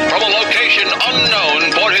now, from a location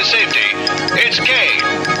unknown for his safety, it's Kane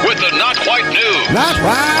with the Not Quite News. Not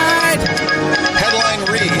right. Headline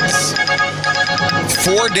reads: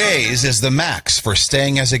 4 days is the max for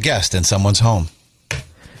staying as a guest in someone's home.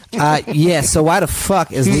 Yeah. So why the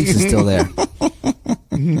fuck is Lisa still there?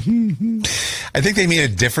 I think they mean a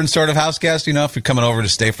different sort of house guest, if you're coming over to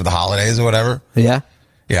stay for the holidays or whatever. Yeah.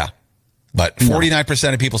 Yeah. But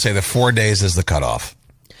 49% of people say that 4 days is the cutoff.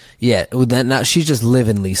 Yeah. Now she's just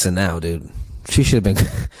living Lisa now, dude. She should have been.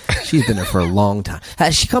 She's been there for a long time.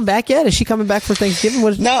 Has she come back yet? Is she coming back for Thanksgiving?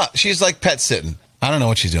 No, she's like pet sitting. I don't know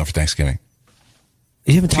what she's doing for Thanksgiving.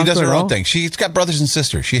 You haven't She talked does to her at own all? thing. She's got brothers and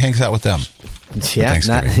sisters. She hangs out with them. Yeah,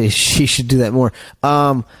 Thanksgiving. she should do that more.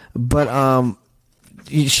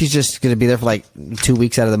 She's just going to be there for like 2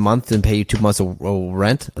 weeks out of the month and pay you 2 months of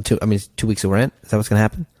rent. 2 weeks of rent. Is that what's going to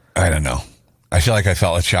happen? I don't know. I feel like I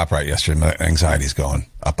felt at ShopRite yesterday. My anxiety's going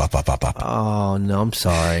up. Oh no, I'm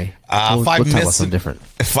sorry. Five talk about myths. something different.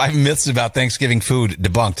 5 myths about Thanksgiving food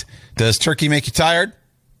debunked. Does turkey make you tired?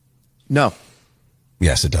 No.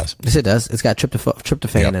 Yes, it does. Yes, it does. It's got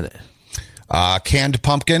tryptophan Yep. in it. Canned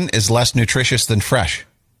pumpkin is less nutritious than fresh.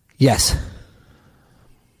 Yes.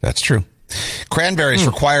 That's true. Cranberries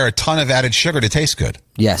require a ton of added sugar to taste good.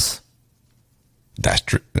 Yes. That's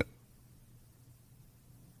true.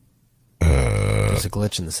 There's a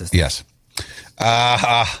glitch in the system. Yes.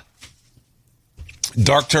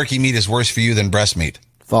 Dark turkey meat is worse for you than breast meat.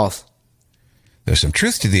 False. There's some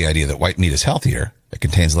truth to the idea that white meat is healthier. It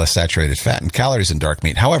contains less saturated fat and calories than dark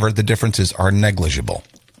meat. However, the differences are negligible.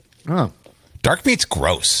 Oh. Dark meat's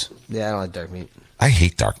gross. Yeah, I don't like dark meat. I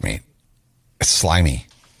hate dark meat. It's slimy.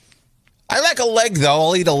 I like a leg, though.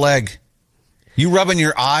 I'll eat a leg. You rubbing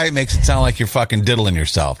your eye makes it sound like you're fucking diddling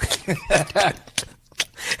yourself.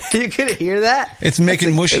 You could hear that? It's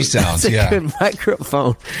making mushy sounds. That's a Yeah. good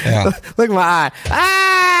microphone. Yeah. Look at my eye.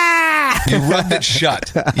 Ah! You rubbed it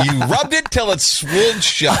shut. You rubbed it till it swelled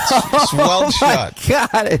shut. Swelled shut.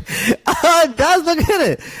 God, oh, it does. Look at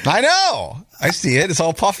it. I know. I see it. It's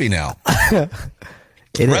all puffy now.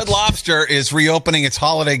 Red Lobster is reopening its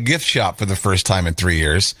holiday gift shop for the first time in 3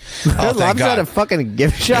 years. Red thank Lobster God. at a fucking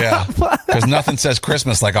gift shop. Yeah, because nothing says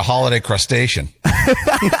Christmas like a holiday crustacean.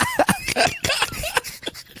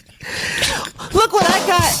 Look what I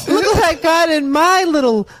got. Look what I got in my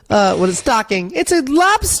little stocking. It's a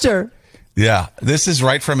lobster. Yeah, this is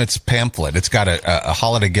right from its pamphlet. It's got a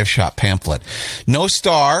holiday gift shop pamphlet. No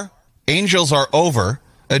star. Angels are over.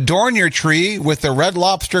 Adorn your tree with the Red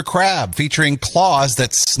Lobster crab, featuring claws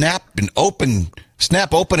that snap open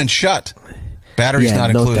and shut. Batteries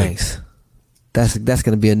not no included. thanks. That's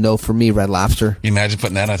going to be a no for me, Red Lobster. You imagine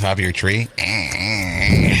putting that on top of your tree?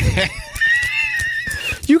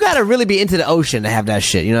 You got to really be into the ocean to have that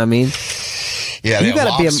shit. You know what I mean? Yeah, You they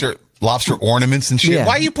have gotta lobster ornaments and shit. Yeah.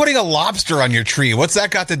 Why are you putting a lobster on your tree? What's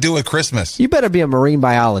that got to do with Christmas? You better be a marine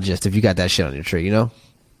biologist if you got that shit on your tree. You know?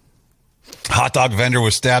 Hot dog vendor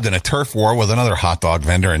was stabbed in a turf war with another hot dog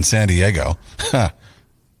vendor in San Diego. Huh.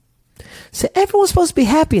 So everyone's supposed to be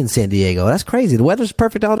happy in San Diego. That's crazy. The weather's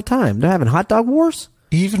perfect all the time. They're having hot dog wars.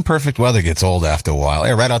 Even perfect weather gets old after a while.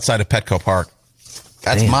 Hey, right outside of Petco Park.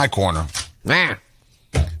 That's Damn. my corner. Nah.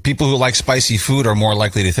 People who like spicy food are more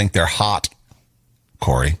likely to think they're hot.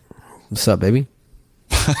 Corey. What's up, baby?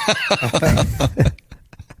 That's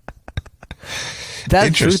a true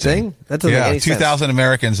Interesting. thing. That doesn't make any 2,000 sense.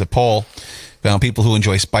 Americans, a poll found people who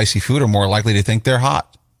enjoy spicy food are more likely to think they're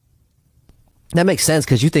hot. That makes sense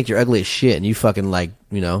because you think you're ugly as shit and you fucking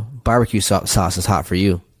barbecue sauce is hot for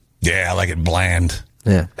you. Yeah, I like it bland.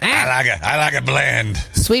 Yeah. I like it bland.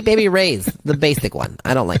 Sweet Baby Ray's, the basic one.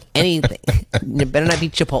 I don't like anything. It better not be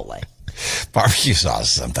Chipotle. Barbecue sauce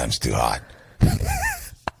is sometimes too hot.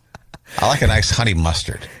 I like a nice honey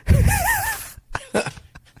mustard.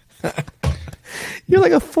 You're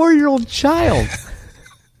like a 4-year-old child.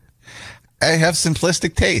 I have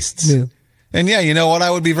simplistic tastes. Yeah. And yeah, you know what?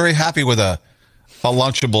 I would be very happy with a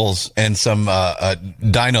Lunchables and some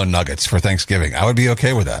Dino Nuggets for Thanksgiving. I would be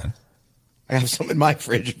okay with that. I have some in my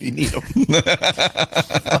fridge if you need them.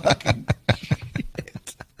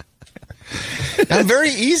 I'm very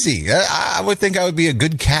easy. I would think I would be a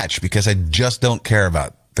good catch because I just don't care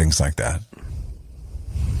about things like that.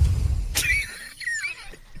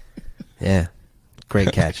 Yeah.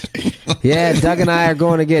 Great catch. Yeah, Doug and I are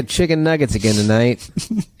going to get chicken nuggets again tonight.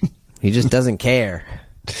 He just doesn't care.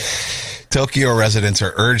 Tokyo residents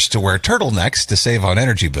are urged to wear turtlenecks to save on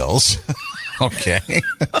energy bills. Okay.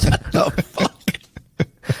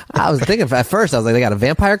 I was thinking at first, I was like, they got a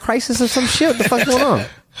vampire crisis or some shit? What the fuck's going on?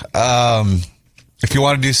 If you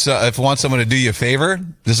want to if you want someone to do you a favor,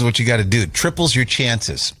 this is what you got to do. It triples your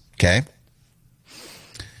chances. Okay.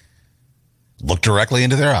 Look directly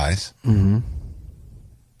into their eyes. Mm-hmm.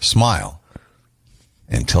 Smile.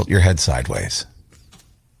 And tilt your head sideways.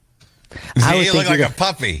 You look like a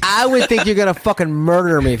puppy. I would think you're going to fucking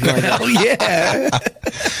murder me if you're like, oh, yeah.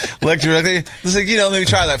 Look directly. It's like, let me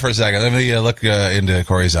try that for a second. Let me look into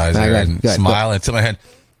Corey's eyes there and smile and tilt my head.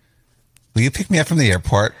 Will you pick me up from the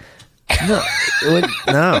airport? No.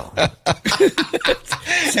 No. And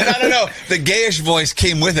I don't know. The gayish voice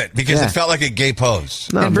came with it because it felt like a gay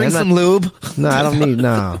pose. No, and bring some lube. No, I don't need.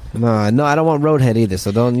 No, I don't want roadhead either.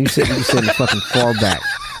 So don't you sit and fucking fall back.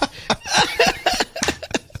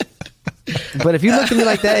 But if you looked at me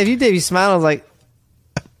like that, if you smiled, I was like,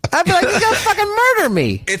 I'd be like, you're gonna fucking murder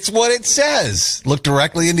me. It's what it says. Look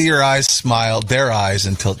directly into your eyes, smile, their eyes,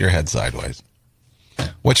 and tilt your head sideways.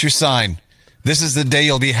 What's your sign? This is the day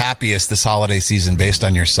you'll be happiest this holiday season based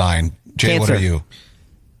on your sign. Jay, Cancer. What are you?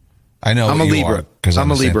 I know I'm what a you Libra. Because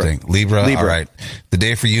I'm a the same Libra. thing. Libra. All right. The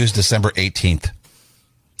day for you is December 18th.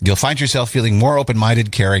 You'll find yourself feeling more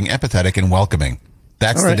open-minded, caring, empathetic, and welcoming.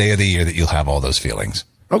 That's the day of the year that you'll have all those feelings.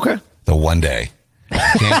 Okay. The one day.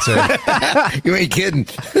 Cancer. You ain't kidding.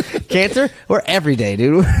 Cancer? We're every day,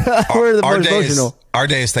 dude. We're the most emotional. Our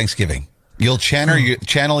day is Thanksgiving. You'll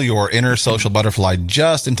channel your inner social butterfly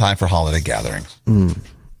just in time for holiday gatherings.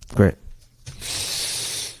 Great.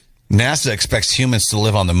 NASA expects humans to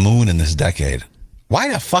live on the moon in this decade.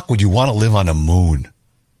 Why the fuck would you want to live on a moon?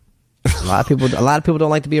 A lot of people don't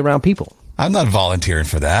like to be around people. I'm not volunteering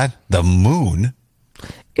for that. The moon.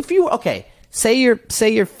 Say you're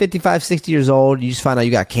 55, 60 years old, you just find out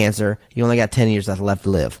you got cancer, you only got 10 years left to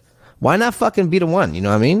live. Why not fucking be the one? You know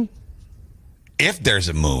what I mean? If there's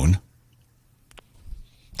a moon.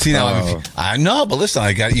 See, now I know, but listen,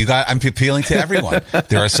 I'm appealing to everyone.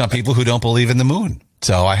 There are some people who don't believe in the moon.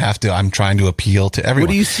 So I'm trying to appeal to everyone.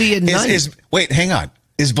 What do you see at night? Wait, hang on.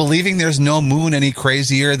 Is believing there's no moon any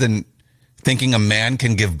crazier than thinking a man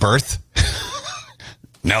can give birth?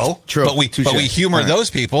 No. True. But we humor those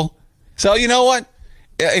people. So you know what?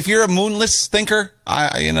 If you're a moonless thinker,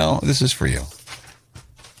 this is for you.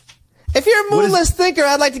 If you're a moonless thinker,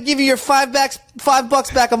 I'd like to give you your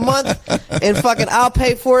 $5 back a month, and fucking I'll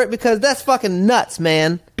pay for it because that's fucking nuts,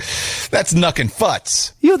 man. That's knuckin'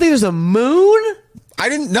 futz. You don't think there's a moon? I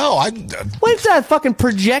didn't know. What's that fucking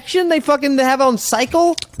projection they fucking have on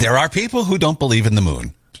cycle? There are people who don't believe in the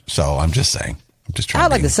moon. So I'm just saying. I'm just trying.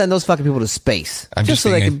 I'd like to send those fucking people to space. I'm just so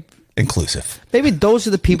being they can. Inclusive. Maybe those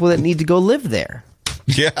are the people that need to go live there.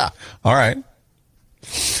 Yeah. All right.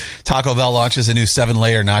 Taco Bell launches a new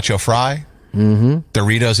 7-layer nacho fry. Mm-hmm.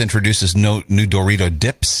 Doritos introduces new Dorito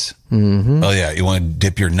dips. Mm-hmm. Oh, yeah. You want to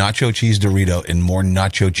dip your nacho cheese Dorito in more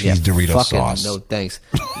nacho cheese Dorito sauce. No, thanks.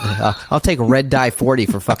 I'll take red dye 40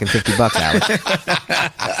 for fucking $50,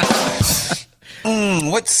 Alex.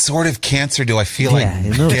 What sort of cancer do I feel like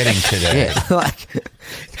getting today?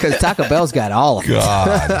 Because Taco Bell's got all of them.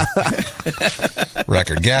 God.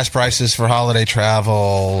 Record gas prices for holiday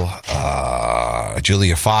travel.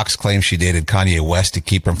 Julia Fox claims she dated Kanye West to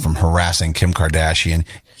keep him from harassing Kim Kardashian.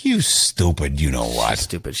 You stupid, you know what? She's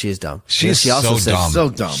stupid. She is dumb. She also so dumb. So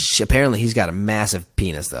dumb. Apparently, he's got a massive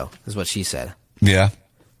penis, though, is what she said. Yeah.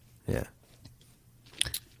 Yeah.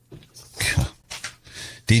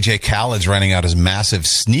 DJ Khaled's renting out his massive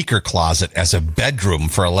sneaker closet as a bedroom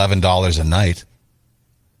for $11 a night.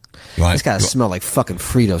 It's got to smell like fucking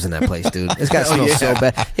Fritos in that place, dude. It's got to smell so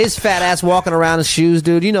bad. His fat ass walking around in shoes,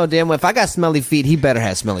 dude. You know damn well if I got smelly feet, he better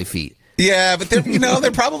have smelly feet. Yeah, but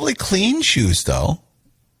they're probably clean shoes, though.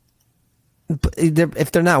 But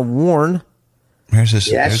if they're not worn. There's a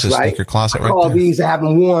sneaker closet right all there. These I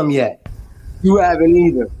haven't worn yet. You haven't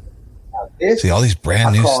either. See all these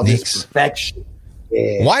brand new sneaks. Perfection.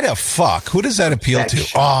 Yeah. Why the fuck? Who does that appeal to?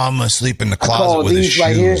 Oh, I'm gonna sleep in the closet with his shoes.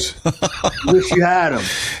 Right here. Wish you had them.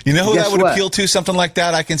 You know who that would appeal to? Something like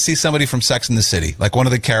that. I can see somebody from Sex and the City, like one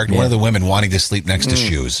of the women wanting to sleep next to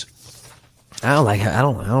shoes. I don't like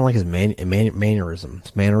his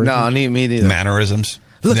mannerisms. No, me neither. Mannerisms.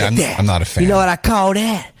 Look at that. I'm not a fan. You know what I call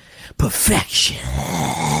that? perfection.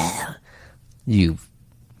 You.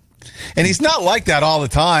 And he's not like that all the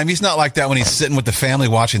time. He's not like that when he's sitting with the family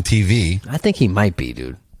watching TV. I think he might be,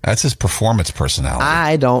 dude. That's his performance personality.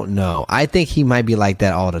 I don't know. I think he might be like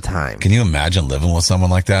that all the time. Can you imagine living with someone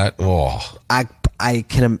like that? Oh, I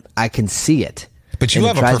can see it. But you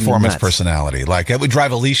have a performance personality. Like, it would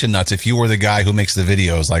drive Alicia nuts if you were the guy who makes the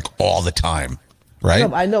videos like all the time,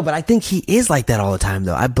 right? I know, but I think he is like that all the time,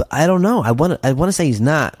 though. I don't know. I want to say he's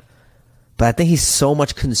not, but I think he's so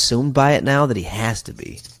much consumed by it now that he has to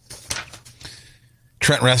be.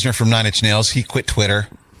 Trent Reznor from Nine Inch Nails, he quit Twitter.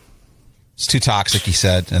 It's too toxic, he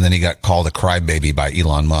said, and then he got called a crybaby by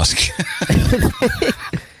Elon Musk.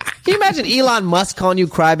 Can you imagine Elon Musk calling you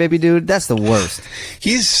crybaby, dude? That's the worst.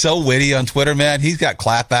 He's so witty on Twitter, man. He's got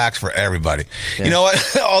clapbacks for everybody. Yeah. You know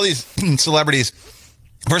what? All these celebrities,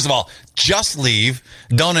 first of all, just leave,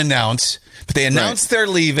 don't announce, but they announce they're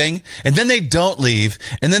leaving, and then they don't leave,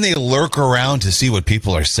 and then they lurk around to see what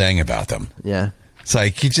people are saying about them. Yeah. It's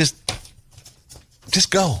like, you just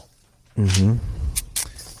go. Mm-hmm.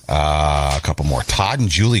 A couple more. Todd and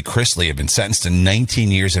Julie Chrisley have been sentenced to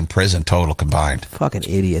 19 years in prison total combined. Fucking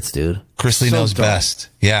idiots, dude. Chrisley knows best.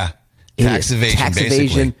 Yeah. Tax evasion,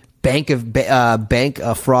 basically. Bank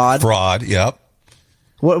fraud. Fraud, yep.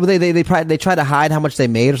 What were they tried to hide how much they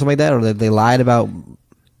made or something like that, or they lied about?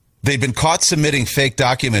 They've been caught submitting fake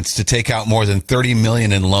documents to take out more than $30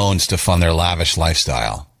 million in loans to fund their lavish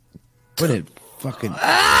lifestyle. What a fucking...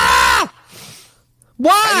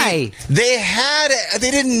 Why? I mean, they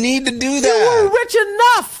didn't need to do that. They were rich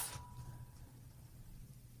enough.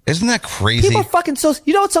 Isn't that crazy? People are fucking so...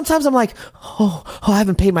 You know what? Sometimes I'm like, oh, I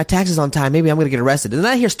haven't paid my taxes on time. Maybe I'm going to get arrested. And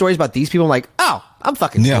then I hear stories about these people. I'm like, oh, I'm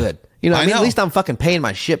fucking good. You know what I mean? At least I'm fucking paying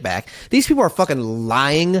my shit back. These people are fucking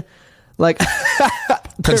lying. Like...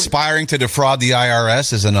 Conspiring to defraud the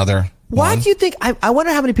IRS is another... Why do you think... I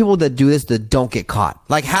wonder how many people that do this that don't get caught.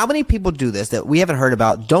 Like, how many people do this that we haven't heard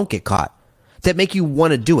about don't get caught? That make you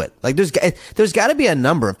want to do it. Like, there's got to be a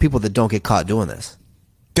number of people that don't get caught doing this.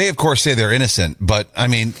 They, of course, say they're innocent, but, I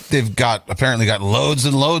mean, they've apparently got loads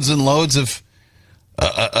and loads and loads of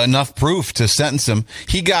enough proof to sentence them.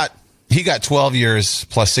 He got 12 years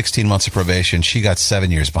plus 16 months of probation. She got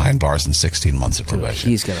 7 years behind bars and 16 months of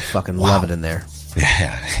probation. He's going to fucking love it in there.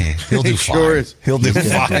 Yeah, he'll do fine. Sure is. He'll do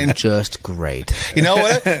fine. Just great. You know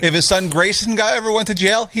what? If his son Grayson guy ever went to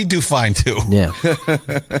jail, he'd do fine too. Yeah.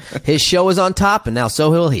 His show is on top, and now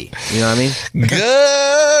so will he. You know what I mean?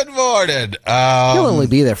 Good morning. He'll only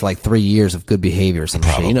be there for like 3 years of good behavior or some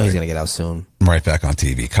shit. You know he's going to get out soon. Right back on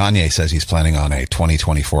TV. Kanye says he's planning on a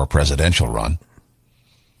 2024 presidential run.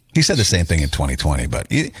 He said the same thing in 2020,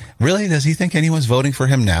 but really, does he think anyone's voting for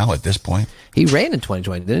him now at this point? He ran in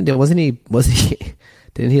 2020, didn't he? Wasn't he?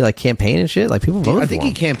 Didn't he like campaign and shit? Like people voted for him. I think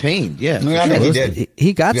he campaigned. Yeah, he did.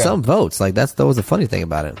 He got some votes. Like that was the funny thing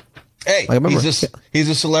about it. Hey, like, he's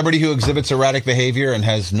a celebrity who exhibits erratic behavior and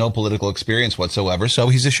has no political experience whatsoever, so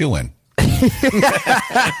he's a shoo-in. It's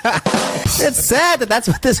sad that's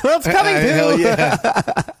what this world's coming to. Hell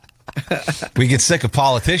yeah. We get sick of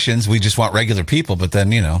politicians. We just want regular people, but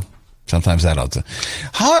then, sometimes that also.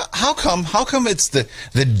 How come it's the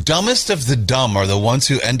dumbest of the dumb are the ones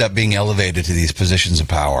who end up being elevated to these positions of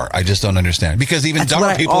power? I just don't understand. Because even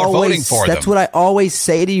dumber people are voting for them. That's what I always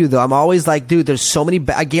say to you, though. I'm always like, dude, there's so many,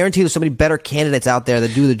 I guarantee there's so many better candidates out there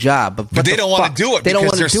that do the job. But they don't want to do it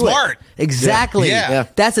because they're smart. Exactly. Yeah.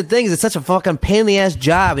 That's the thing. It's such a fucking pain in the ass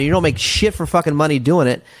job, and you don't make shit for fucking money doing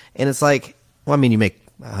it. And it's like, well, I mean, you make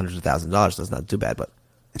hundreds of $1,000s, so it's not too bad, but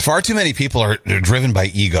far too many people are driven by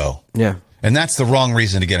ego. Yeah. And that's the wrong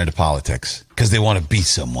reason to get into politics, because they want to be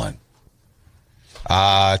someone.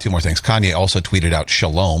 Two more things. Kanye also tweeted out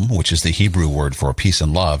shalom, which is the Hebrew word for peace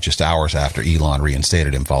and love, just hours after Elon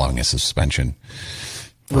reinstated him following his suspension.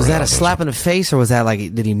 Was that a slap in the face, or was that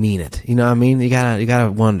like, did he mean it? You know what I mean? You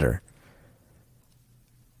gotta wonder.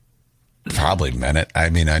 Probably meant it.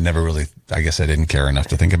 I mean, I guess I didn't care enough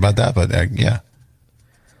to think about that, but yeah.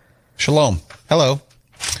 Shalom. Hello.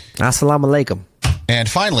 Assalamu alaikum. And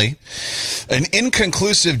finally, an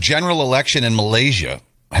inconclusive general election in Malaysia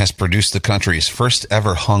has produced the country's first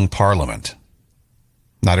ever hung parliament.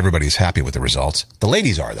 Not everybody's happy with the results. The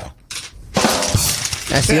ladies are, though.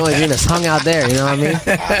 That's the only thing that's hung out there, you know what I mean?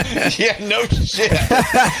 Yeah, no shit.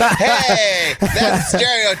 Hey, that's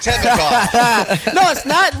stereotypical. No, it's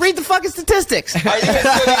not. Read the fucking statistics. Are you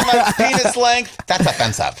assuming my penis length? That's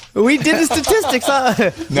offensive. We did the statistics.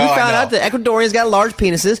 We found out that Ecuadorians got large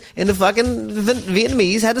penises, and the fucking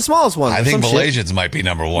Vietnamese had the smallest one. I think Malaysians might be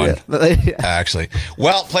number one, actually.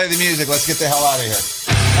 Well, play the music. Let's get the hell out of here.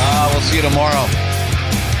 We'll see you tomorrow.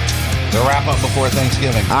 The wrap up before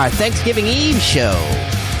Thanksgiving. Our Thanksgiving Eve show.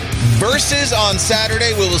 Versus on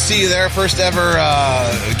Saturday. We will see you there. First ever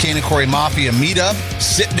Kane and Corey Mafia meetup.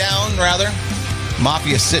 Sit down, rather.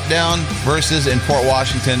 Mafia sit down versus in Port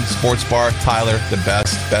Washington Sports Bar. Tyler, the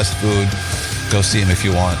best food. Go see him if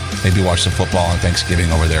you want. Maybe watch some football on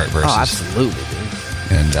Thanksgiving over there at Versus. Oh, absolutely,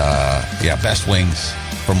 dude. And best wings,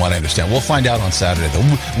 from what I understand. We'll find out on Saturday, though.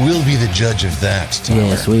 We'll be the judge of that, Tyler.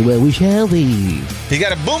 Yes, we will. We shall be. He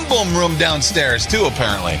got a boom boom room downstairs, too,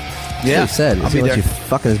 apparently. Yeah, he said. I'll be there. You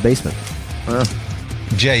fuck in his basement.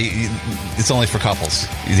 Jay, it's only for couples.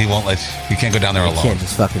 He won't let you can't go down there alone. You can't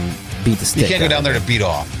just fucking beat the stick. You can't go down there to beat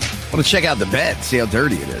off. I want to check out the bed, see how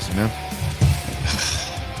dirty it is, you know?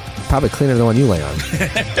 Probably cleaner than the one you lay on.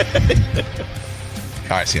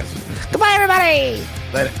 All right, see ya. Goodbye, everybody.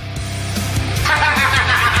 Later.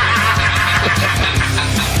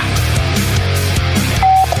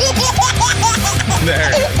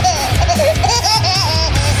 There.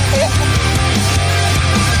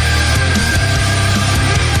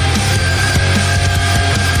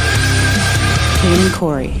 Kane and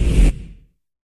Corey.